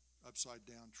upside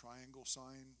down triangle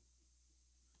sign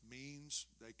means.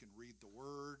 They can read the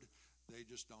word. They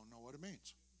just don't know what it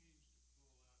means.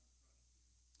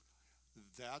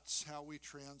 That's how we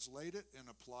translate it and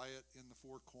apply it in the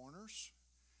four corners.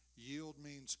 Yield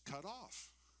means cut off,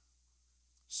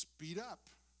 speed up,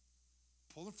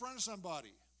 pull in front of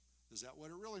somebody. Is that what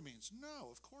it really means? No,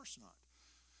 of course not.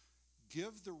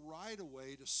 Give the right of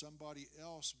way to somebody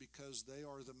else because they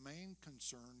are the main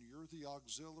concern. You're the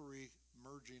auxiliary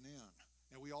merging in.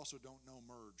 And we also don't know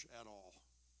merge at all.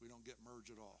 We don't get merge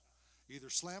at all. Either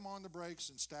slam on the brakes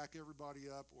and stack everybody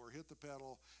up or hit the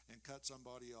pedal and cut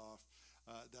somebody off.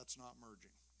 That's not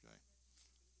merging. Okay.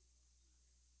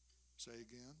 Say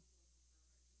again.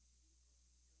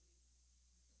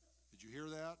 Did you hear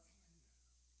that?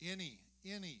 Any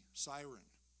siren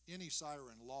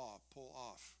law, pull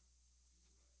off.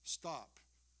 Stop.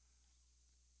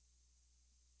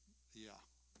 Yeah.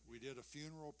 We did a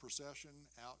funeral procession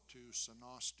out to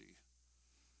Sonosti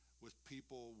with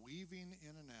people weaving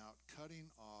in and out, cutting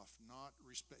off, not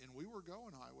respect. And we were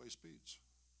going highway speeds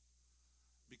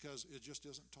because it just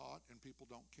isn't taught and people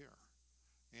don't care.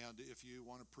 And if you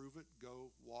want to prove it,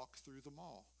 go walk through the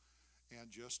mall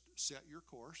and just set your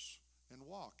course and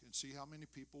walk and see how many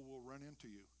people will run into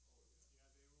you.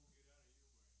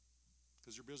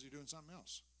 Because you're busy doing something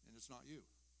else and it's not you.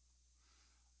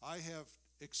 I have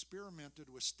experimented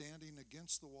with standing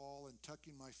against the wall and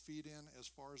tucking my feet in as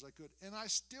far as I could, and I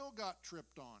still got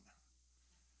tripped on.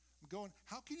 I'm going,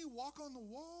 how can you walk on the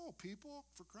wall, people?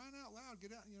 For crying out loud,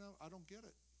 get out. I don't get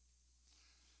it.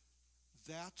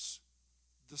 That's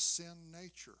the sin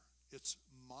nature. It's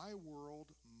my world,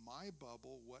 my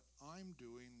bubble, what I'm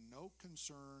doing, no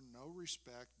concern, no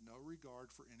respect, no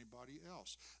regard for anybody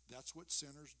else. That's what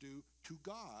sinners do to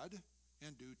God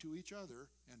and do to each other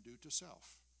and do to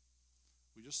self.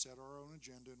 We just set our own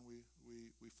agenda and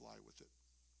we fly with it.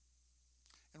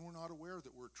 And we're not aware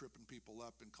that we're tripping people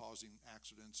up and causing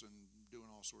accidents and doing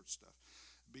all sorts of stuff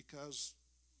because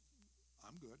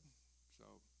I'm good, so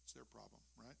it's their problem,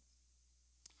 right?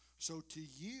 So to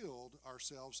yield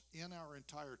ourselves in our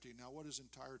entirety. Now, what does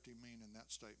entirety mean in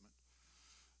that statement?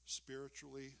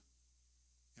 Spiritually,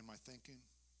 in my thinking,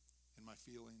 in my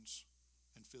feelings,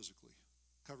 and physically.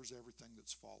 Covers everything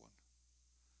that's fallen.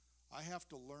 I have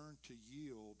to learn to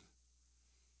yield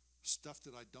stuff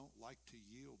that I don't like to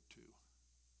yield to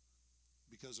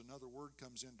because another word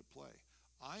comes into play.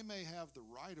 I may have the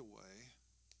right of way,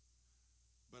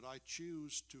 but I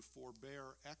choose to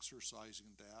forbear exercising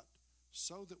that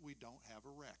so that we don't have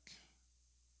a wreck.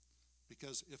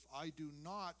 Because if I do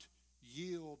not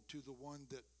yield to the one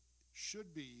that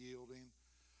should be yielding,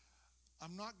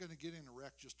 I'm not going to get in a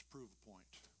wreck just to prove a point.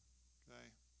 Okay?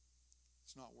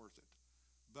 It's not worth it.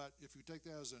 But if you take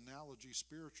that as an analogy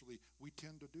spiritually, we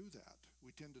tend to do that.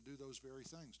 We tend to do those very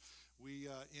things. We,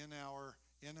 in our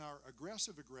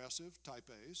aggressive type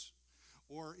A's,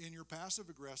 or in your passive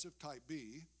aggressive type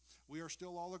B, we are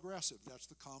still all aggressive. That's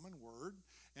the common word.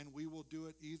 And we will do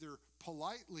it either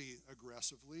politely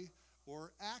aggressively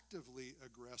or actively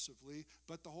aggressively.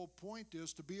 But the whole point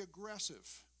is to be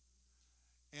aggressive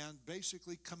and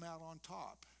basically come out on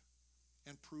top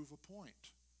and prove a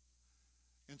point.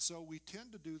 And so we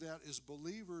tend to do that as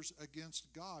believers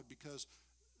against God because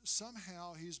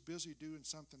somehow he's busy doing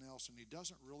something else and he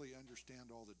doesn't really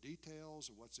understand all the details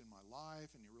of what's in my life,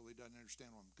 and he really doesn't understand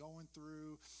what I'm going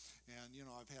through. And,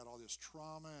 I've had all this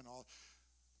trauma and all.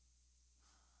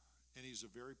 And he's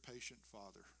a very patient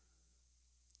father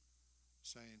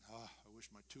saying, I wish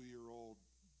my 2-year-old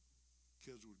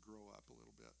kids would grow up a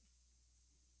little bit.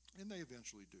 And they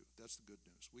eventually do. That's the good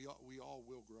news. We all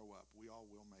will grow up. We all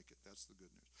will make it. That's the good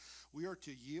news. We are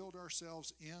to yield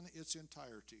ourselves in its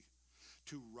entirety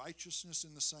to righteousness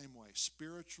in the same way,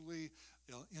 spiritually,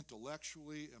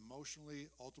 intellectually, emotionally,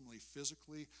 ultimately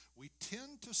physically. We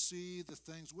tend to see the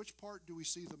things. Which part do we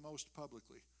see the most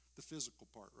publicly? The physical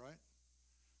part, right?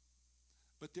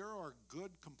 But there are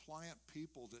good, compliant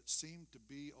people that seem to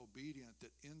be obedient,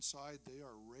 that inside they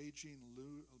are raving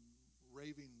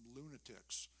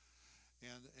lunatics.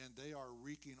 And they are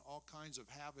wreaking all kinds of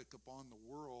havoc upon the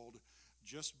world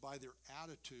just by their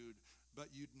attitude, but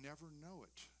you'd never know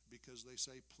it because they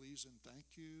say please and thank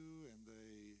you, and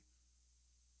they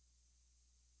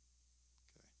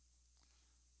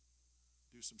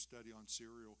do do some study on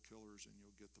serial killers and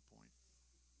you'll get the point.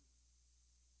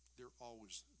 They're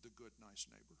always the good, nice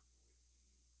neighbor.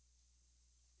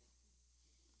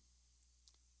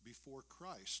 Before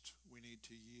Christ, we need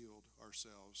to yield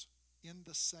ourselves in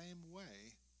the same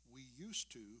way we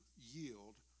used to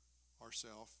yield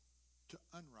ourselves to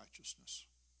unrighteousness.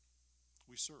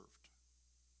 We served.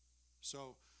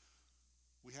 So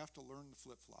we have to learn the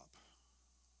flip-flop.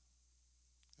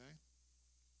 Okay?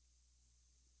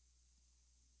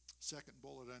 Second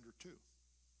bullet under 2.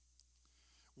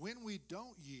 When we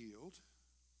don't yield,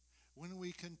 when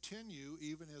we continue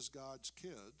even as God's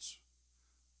kids,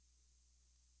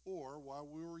 or while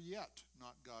we were yet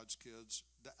not God's kids,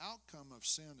 the outcome of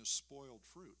sin is spoiled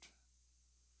fruit.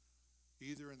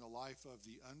 Either in the life of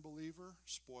the unbeliever,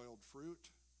 spoiled fruit.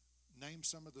 Name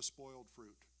some of the spoiled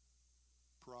fruit.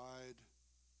 Pride,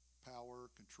 power,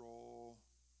 control,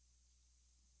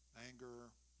 anger,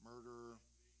 murder,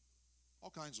 all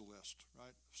kinds of lists, right,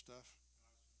 of stuff.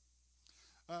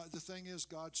 The thing is,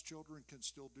 God's children can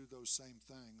still do those same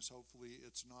things. Hopefully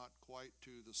it's not quite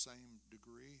to the same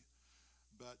degree.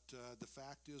 But the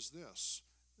fact is this.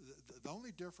 The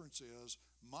only difference is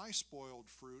my spoiled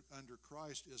fruit under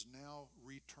Christ is now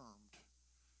retermed.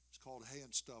 It's called hay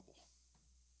and stubble.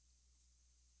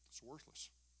 It's worthless.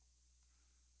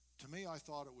 To me, I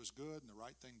thought it was good and the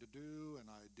right thing to do, and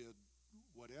I did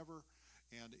whatever,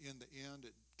 and in the end,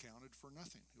 it counted for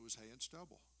nothing. It was hay and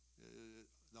stubble.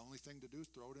 The only thing to do is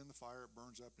throw it in the fire, it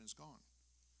burns up, and it's gone.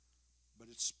 But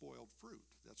it's spoiled fruit.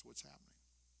 That's what's happening.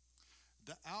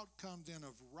 The outcome then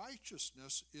of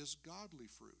righteousness is godly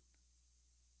fruit.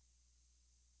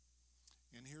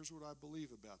 And here's what I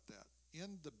believe about that.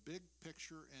 In the big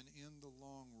picture and in the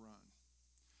long run,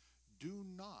 do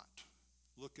not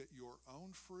look at your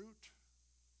own fruit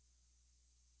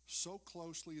so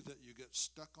closely that you get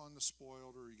stuck on the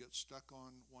spoiled or you get stuck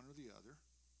on one or the other.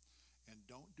 And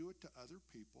don't do it to other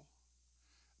people.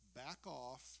 Back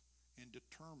off and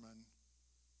determine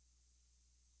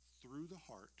through the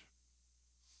heart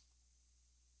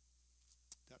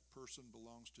that person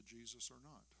belongs to Jesus or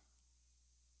not.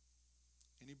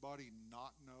 Anybody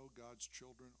not know God's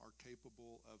children are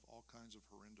capable of all kinds of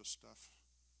horrendous stuff?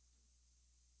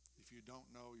 If you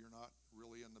don't know, you're not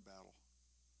really in the battle.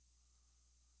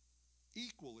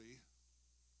 Equally,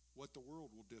 what the world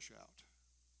will dish out.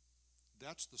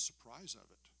 That's the surprise of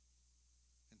it.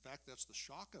 In fact, that's the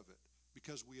shock of it,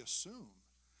 because we assume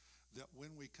that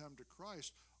when we come to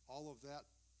Christ, all of that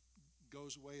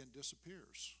goes away and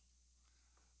disappears.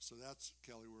 So that's,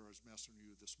 Kelly, where I was messing with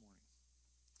you this morning.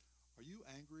 Are you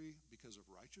angry because of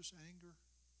righteous anger?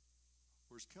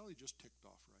 Or is Kelly just ticked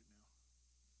off right now?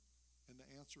 And the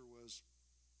answer was,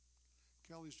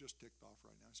 Kelly's just ticked off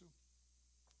right now. So,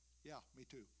 yeah, me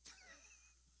too.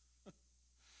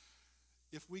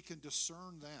 If we can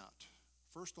discern that,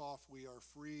 first off, we are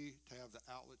free to have the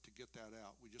outlet to get that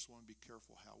out. We just want to be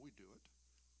careful how we do it.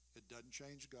 It doesn't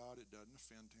change God. It doesn't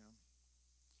offend him.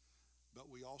 But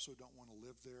we also don't want to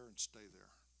live there and stay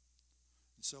there.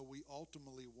 And so we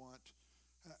ultimately want,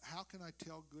 how can I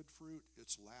tell good fruit?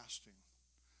 It's lasting.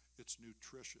 It's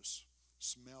nutritious.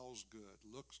 Smells good.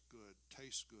 Looks good.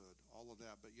 Tastes good. All of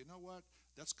that. But you know what?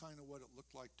 That's kind of what it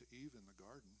looked like to Eve in the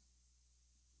garden.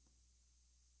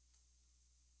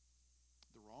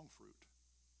 The wrong fruit.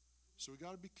 So we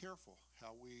got to be careful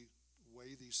how we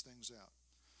weigh these things out.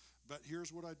 But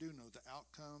here's what I do know. The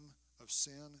outcome of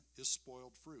sin is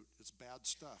spoiled fruit. It's bad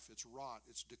stuff. It's rot.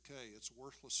 It's decay. It's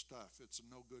worthless stuff. It's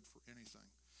no good for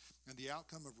anything. And the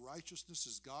outcome of righteousness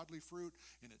is godly fruit,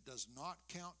 and it does not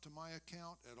count to my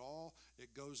account at all.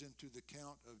 It goes into the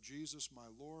count of Jesus, my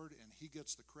Lord, and he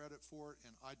gets the credit for it,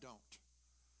 and I don't.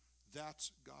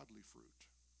 That's godly fruit.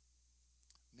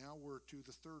 Now we're to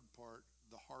the third part,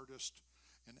 the hardest,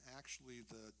 and actually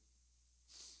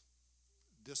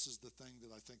this is the thing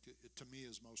that I think to me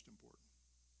is most important.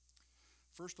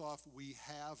 First off, we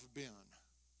have been,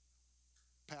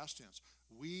 past tense,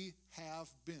 we have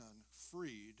been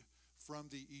freed from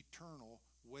the eternal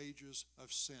wages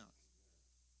of sin.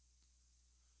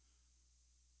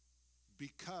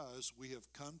 Because we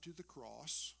have come to the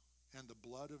cross and the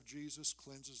blood of Jesus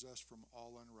cleanses us from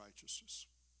all unrighteousness.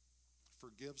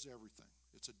 Forgives everything.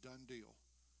 It's a done deal.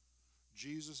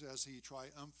 Jesus, as he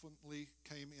triumphantly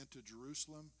came into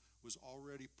Jerusalem, was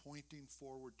already pointing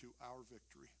forward to our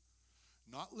victory.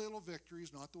 Not little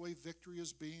victories, not the way victory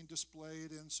is being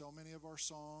displayed in so many of our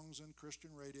songs and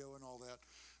Christian radio and all that.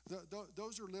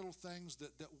 Those are little things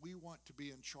that we want to be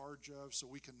in charge of so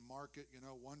we can market,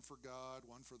 one for God,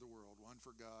 one for the world, one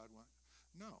for God. One.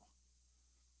 No.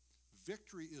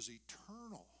 Victory is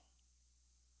eternal.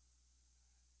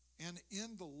 And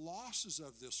in the losses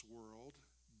of this world,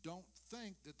 don't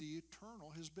think that the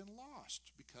eternal has been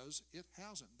lost, because it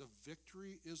hasn't. The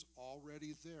victory is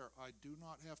already there. I do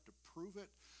not have to prove it.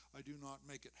 I do not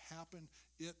make it happen.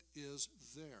 It is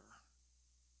there.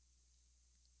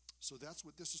 So that's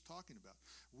what this is talking about.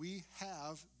 We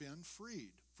have been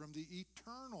freed from the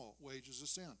eternal wages of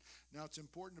sin. Now, it's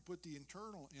important to put the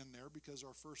eternal in there because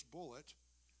our first bullet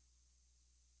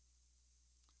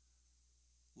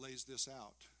lays this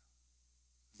out.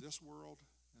 This world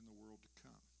and the world to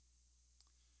come.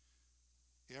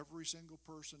 Every single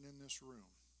person in this room,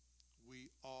 we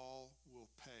all will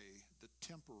pay the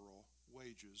temporal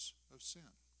wages of sin.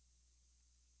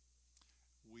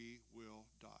 We will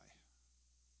die.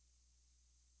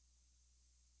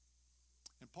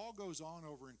 And Paul goes on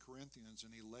over in Corinthians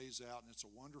and he lays out, and it's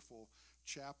a wonderful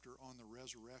chapter on the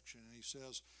resurrection, and he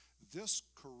says, this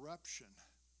corruption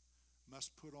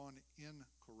must put on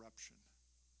incorruption.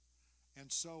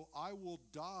 And so I will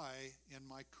die in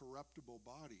my corruptible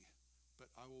body, but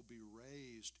I will be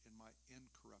raised in my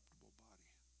incorruptible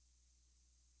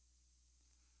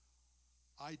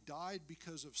body. I died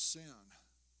because of sin,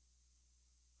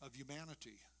 of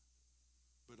humanity,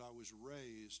 but I was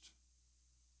raised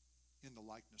in the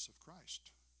likeness of Christ,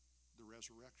 the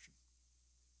resurrection.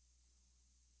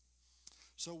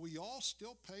 So we all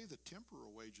still pay the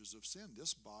temporal wages of sin.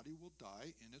 This body will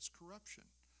die in its corruption.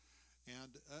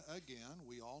 And again,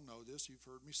 we all know this. You've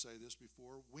heard me say this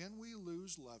before. When we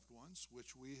lose loved ones,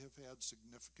 which we have had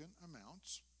significant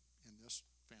amounts in this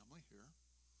family here,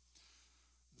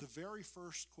 the very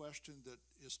first question that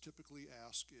is typically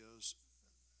asked is,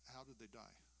 how did they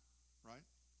die? Right?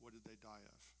 What did they die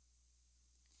of?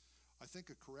 I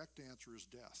think a correct answer is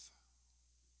death.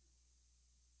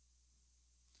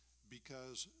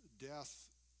 Because death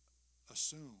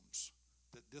assumes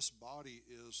that this body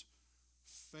is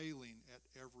failing at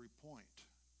every point.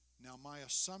 Now, my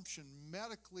assumption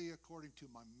medically, according to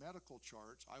my medical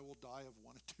charts, I will die of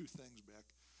one of two things, Beck.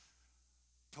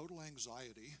 Total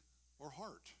anxiety or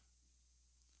heart.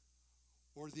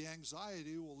 Or the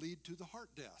anxiety will lead to the heart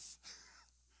death.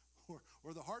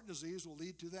 or the heart disease will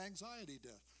lead to the anxiety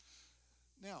death.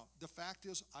 Now, the fact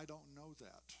is, I don't know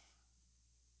that.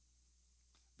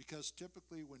 Because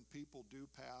typically when people do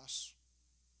pass,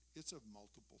 it's of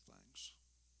multiple things.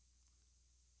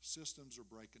 Systems are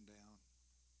breaking down.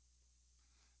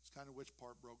 It's kind of which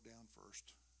part broke down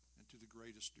first, and to the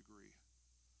greatest degree.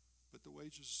 But the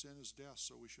wages of sin is death,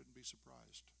 so we shouldn't be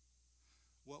surprised.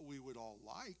 What we would all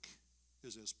like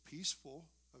is as peaceful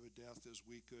of a death as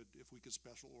we could, if we could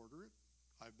special order it.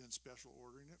 I've been special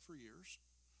ordering it for years.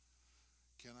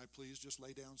 Can I please just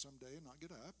lay down someday and not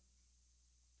get up?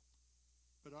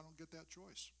 But I don't get that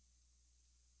choice.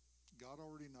 God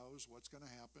already knows what's going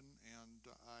to happen, and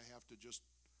I have to just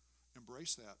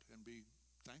embrace that and be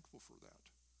thankful for that.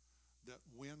 That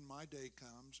when my day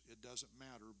comes, it doesn't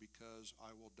matter, because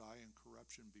I will die in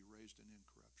corruption, be raised in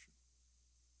incorruption.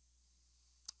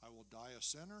 I will die a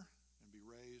sinner and be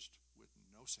raised with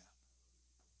no sin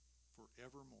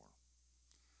forevermore.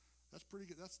 That's pretty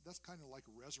good. That's kind of like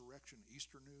resurrection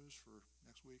Easter news for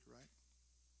next week, right?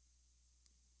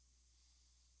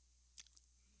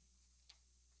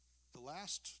 The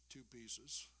last two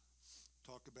pieces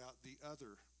talk about the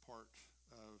other part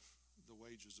of the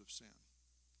wages of sin.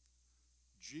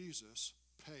 Jesus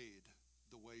paid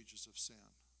the wages of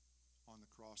sin on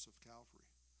the cross of Calvary.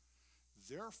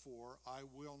 Therefore, I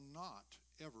will not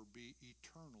ever be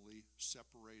eternally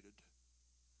separated.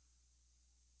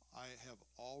 I have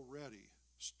already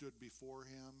stood before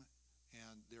him,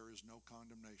 and there is no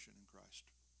condemnation in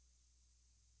Christ.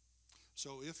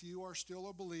 So if you are still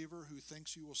a believer who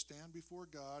thinks you will stand before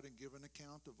God and give an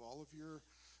account of all of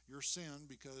your sin,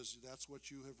 because that's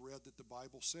what you have read that the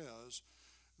Bible says,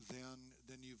 then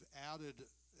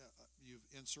you've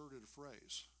inserted a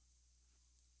phrase.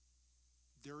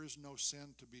 There is no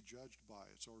sin to be judged by.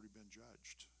 It's already been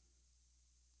judged.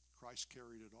 Christ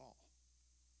carried it all.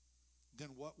 Then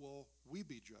what will we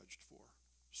be judged for?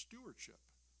 Stewardship,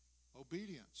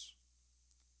 obedience,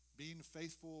 being a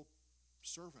faithful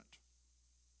servant.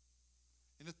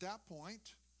 And at that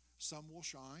point, some will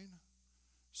shine,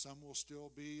 some will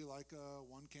still be like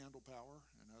one candle power,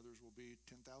 and others will be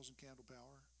 10,000 candle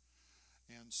power.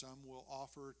 And some will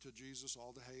offer to Jesus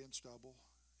all the hay and stubble,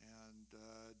 and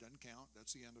it doesn't count.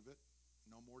 That's the end of it.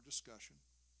 No more discussion.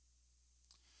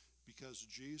 Because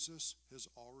Jesus has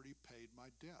already paid my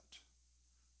debt.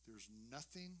 There's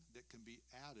nothing that can be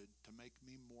added to make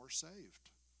me more saved,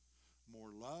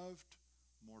 more loved,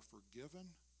 more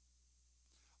forgiven.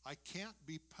 I can't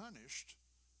be punished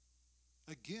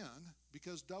again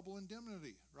because double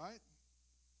indemnity, right?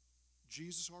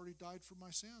 Jesus already died for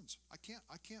my sins. I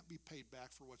can't be paid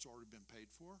back for what's already been paid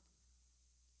for.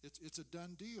 It's a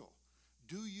done deal.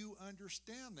 Do you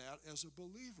understand that as a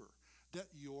believer? That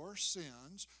your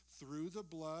sins, through the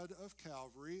blood of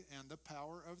Calvary and the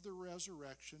power of the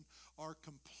resurrection, are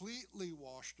completely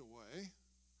washed away,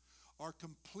 are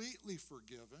completely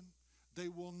forgiven. They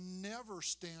will never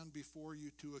stand before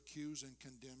you to accuse and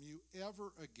condemn you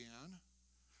ever again.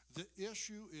 The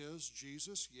issue is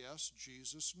Jesus yes,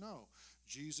 Jesus no.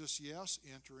 Jesus yes,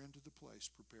 enter into the place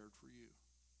prepared for you.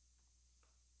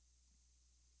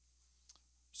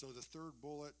 So the third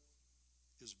bullet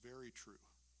is very true.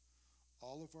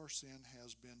 All of our sin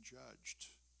has been judged.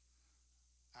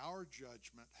 Our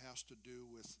judgment has to do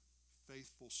with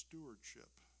faithful stewardship,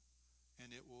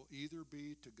 and it will either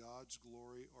be to God's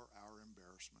glory or our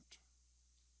embarrassment.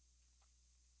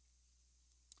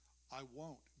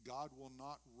 God will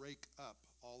not rake up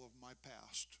all of my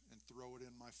past and throw it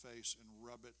in my face and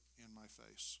rub it in my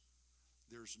face.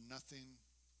 There's nothing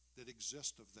that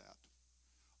exists of that.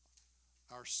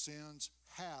 Our sins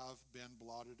have been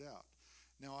blotted out.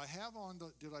 Now I have on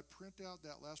did I print out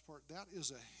that last part? That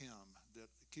is a hymn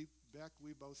that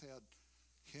we both had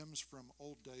hymns from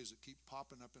old days that keep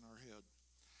popping up in our head.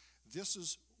 This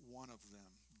is one of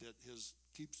them that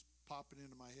keeps popping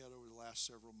into my head over the last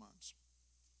several months.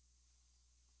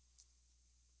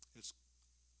 It's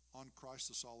On Christ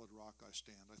the Solid Rock I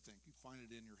Stand, I think. You find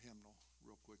it in your hymnal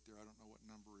real quick there. I don't know what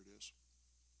number it is.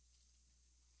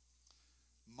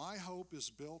 My hope is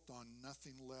built on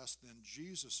nothing less than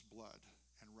Jesus' blood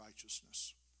and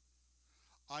righteousness.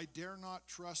 I dare not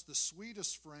trust the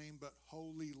sweetest frame, but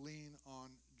wholly lean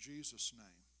on Jesus'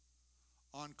 name.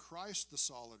 On Christ the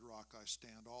solid rock I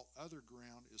stand. All other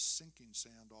ground is sinking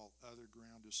sand. All other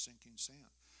ground is sinking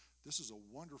sand. This is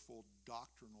a wonderful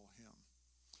doctrinal hymn.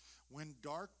 When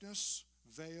darkness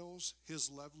veils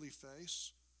his lovely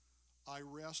face, I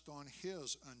rest on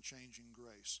his unchanging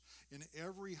grace. In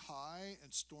every high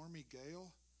and stormy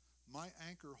gale, my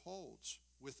anchor holds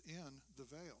within the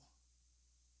veil.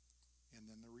 And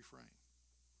then the refrain.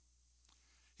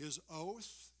 His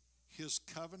oath, his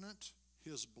covenant,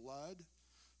 his blood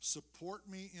support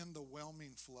me in the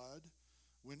whelming flood.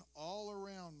 When all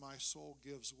around my soul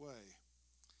gives way,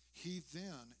 he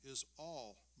then is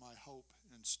all my hope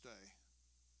and stay.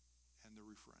 And the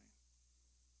refrain.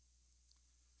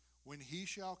 When he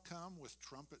shall come with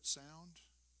trumpet sound,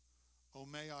 oh,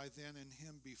 may I then in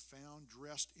him be found,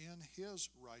 dressed in his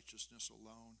righteousness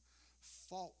alone,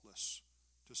 faultless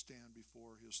to stand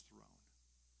before his throne.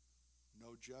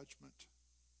 No judgment,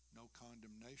 no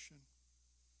condemnation.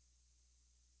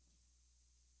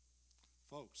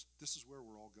 Folks, this is where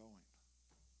we're all going.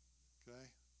 Okay?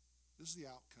 This is the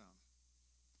outcome.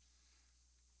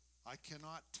 I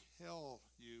cannot tell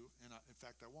you, and in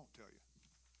fact, I won't tell you.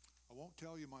 I won't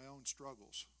tell you my own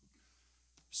struggles.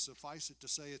 Suffice it to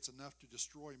say, it's enough to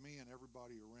destroy me and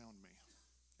everybody around me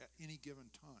at any given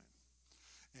time.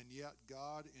 And yet,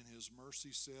 God, in his mercy,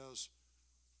 says,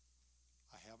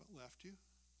 I haven't left you.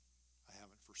 I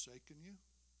haven't forsaken you.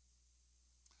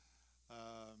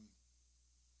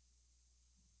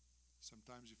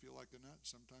 Sometimes you feel like a nut,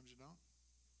 sometimes you don't,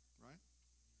 right?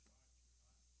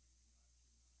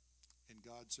 And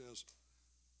God says,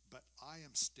 but I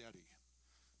am steady.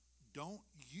 Don't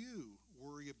you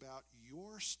worry about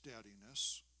your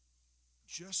steadiness.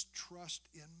 Just trust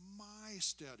in my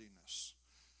steadiness.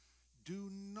 Do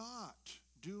not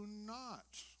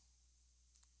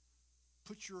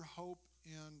put your hope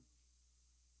in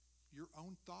your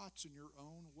own thoughts and your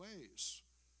own ways.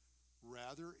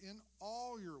 Rather, in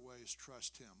all your ways,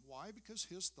 trust him. Why? Because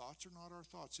his thoughts are not our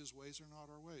thoughts. His ways are not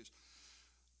our ways.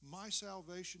 My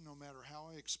salvation, no matter how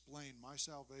I explain my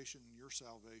salvation and your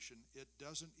salvation, it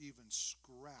doesn't even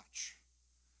scratch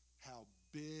how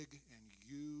big and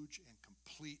huge and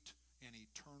complete and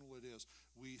eternal it is.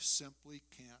 We simply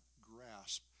can't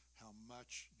grasp how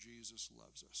much Jesus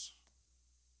loves us.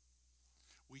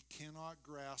 We cannot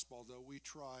grasp, although we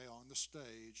try on the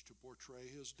stage to portray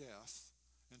his death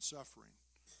and suffering.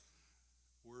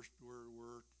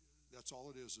 That's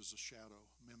all it is a shadow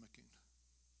mimicking.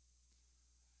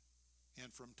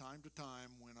 And from time to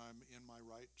time, when I'm in my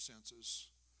right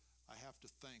senses, I have to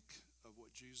think of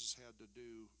what Jesus had to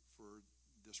do for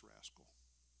this rascal.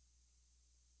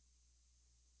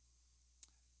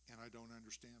 And I don't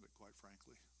understand it, quite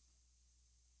frankly.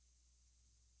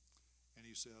 And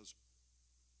he says,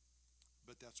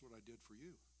 but that's what I did for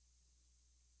you.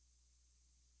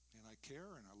 And I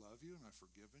care, and I love you, and I've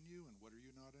forgiven you, and what are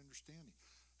you not understanding?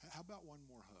 How about one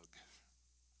more hug?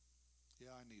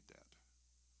 Yeah, I need that.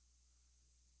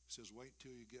 He says, wait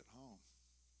till you get home.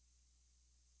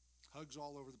 Hugs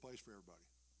all over the place for everybody.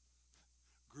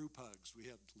 Group hugs. We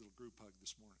had a little group hug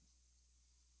this morning.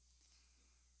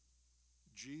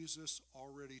 Jesus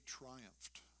already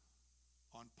triumphed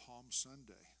on Palm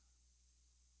Sunday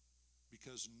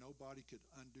because nobody could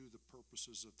undo the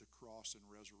purposes of the cross and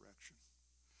resurrection.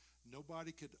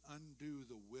 Nobody could undo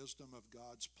the wisdom of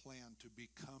God's plan to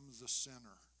become the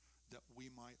sinner that we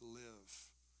might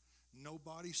live.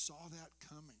 Nobody saw that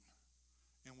coming.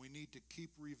 And we need to keep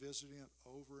revisiting it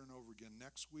over and over again.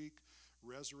 Next week,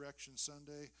 Resurrection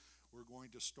Sunday, we're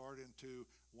going to start into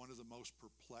one of the most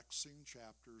perplexing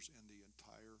chapters in the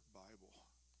entire Bible.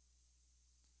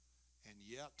 And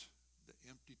yet, the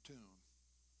empty tomb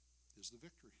is the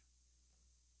victory.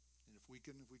 And if we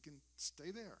can stay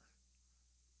there,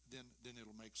 then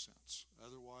it'll make sense.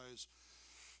 Otherwise,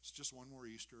 it's just one more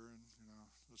Easter, and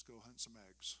let's go hunt some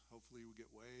eggs. Hopefully we get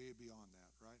way beyond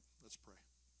that, right? Let's pray.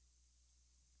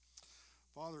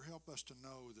 Father, help us to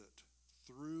know that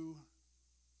through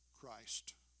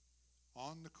Christ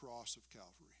on the cross of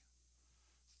Calvary,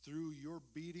 through your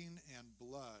beating and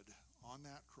blood on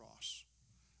that cross,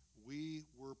 we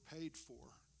were paid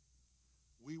for.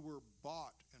 We were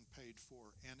bought and paid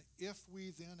for. And if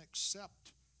we then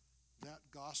accept that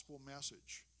gospel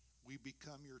message, we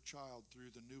become your child through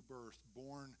the new birth,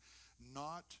 born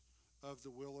not of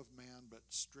the will of man, but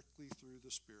strictly through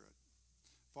the Spirit.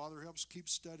 Father, help us keep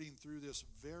studying through this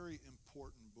very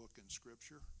important book in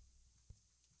Scripture.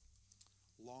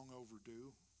 Long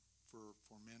overdue for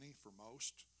many, for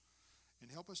most. And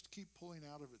help us to keep pulling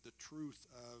out of it the truth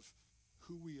of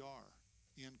who we are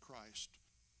in Christ.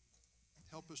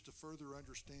 Help us to further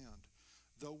understand,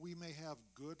 though we may have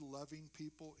good, loving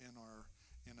people in our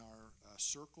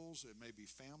circles, it may be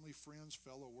family, friends,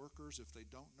 fellow workers, if they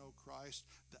don't know Christ,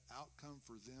 the outcome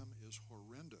for them is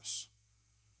horrendous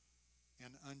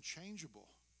and unchangeable.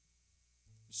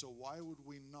 So why would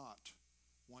we not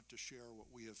want to share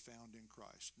what we have found in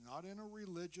Christ? Not in a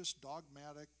religious,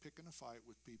 dogmatic, picking a fight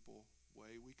with people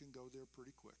way. We can go there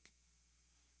pretty quick.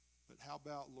 But how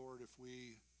about, Lord, if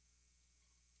we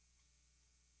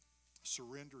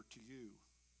surrender to you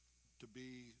to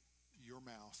be your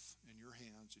mouth and your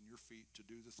hands and your feet to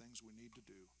do the things we need to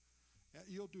do.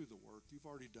 You'll do the work. You've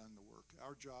already done the work.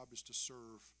 Our job is to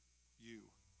serve you.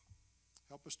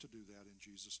 Help us to do that in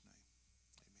Jesus' name.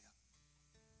 Amen.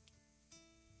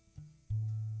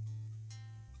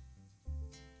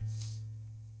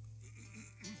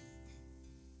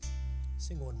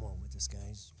 Sing one more with us,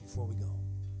 guys, before we go.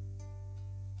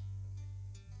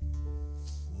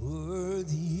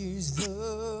 Worthy is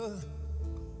the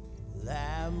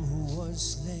Lamb who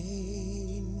was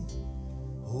slain,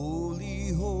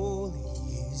 holy,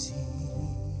 holy is he.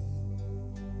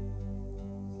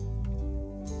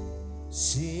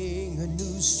 Sing a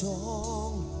new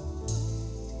song,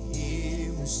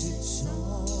 hymns its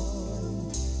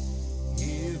on,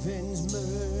 heaven's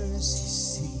mercy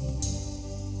seat.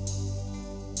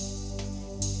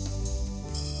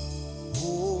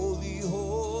 Holy,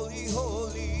 holy,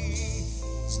 holy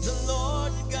is the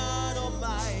Lord God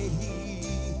Almighty.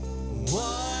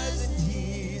 Was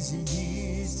and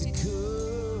is to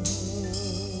come.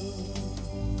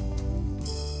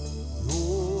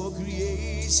 Oh,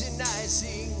 creation I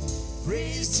sing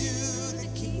praise to the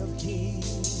King of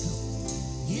Kings.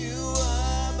 You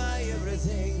are my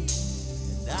everything,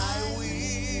 and I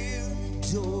will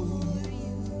adore you.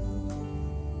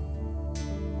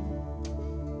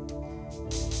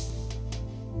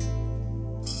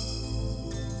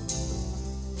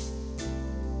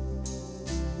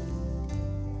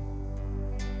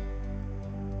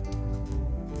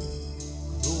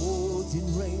 In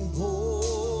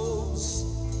rainbows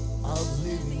of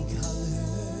living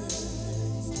colors,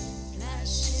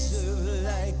 flashes of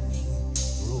lightning,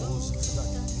 rolls of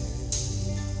thunder.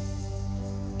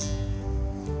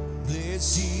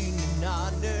 Blessing and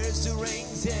honor,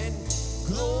 strength and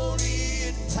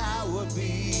glory and power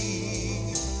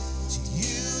be to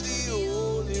you, the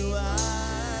only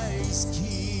wise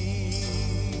King.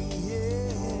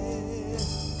 Yeah.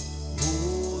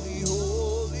 Holy,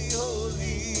 holy,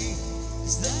 holy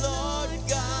is the Lord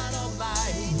God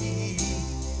Almighty,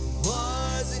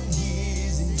 was and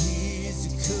is to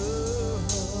come.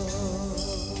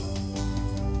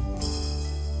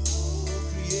 For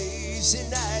creation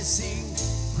I sing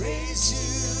praise to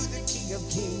the King of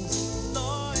Kings.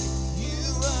 Lord, you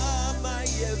are my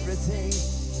everything,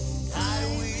 I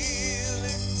will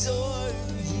adore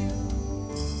you.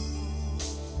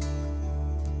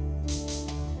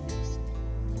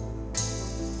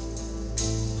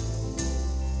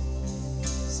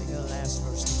 Last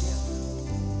verse together.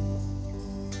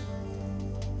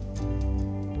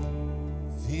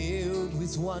 Filled with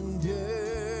these wonders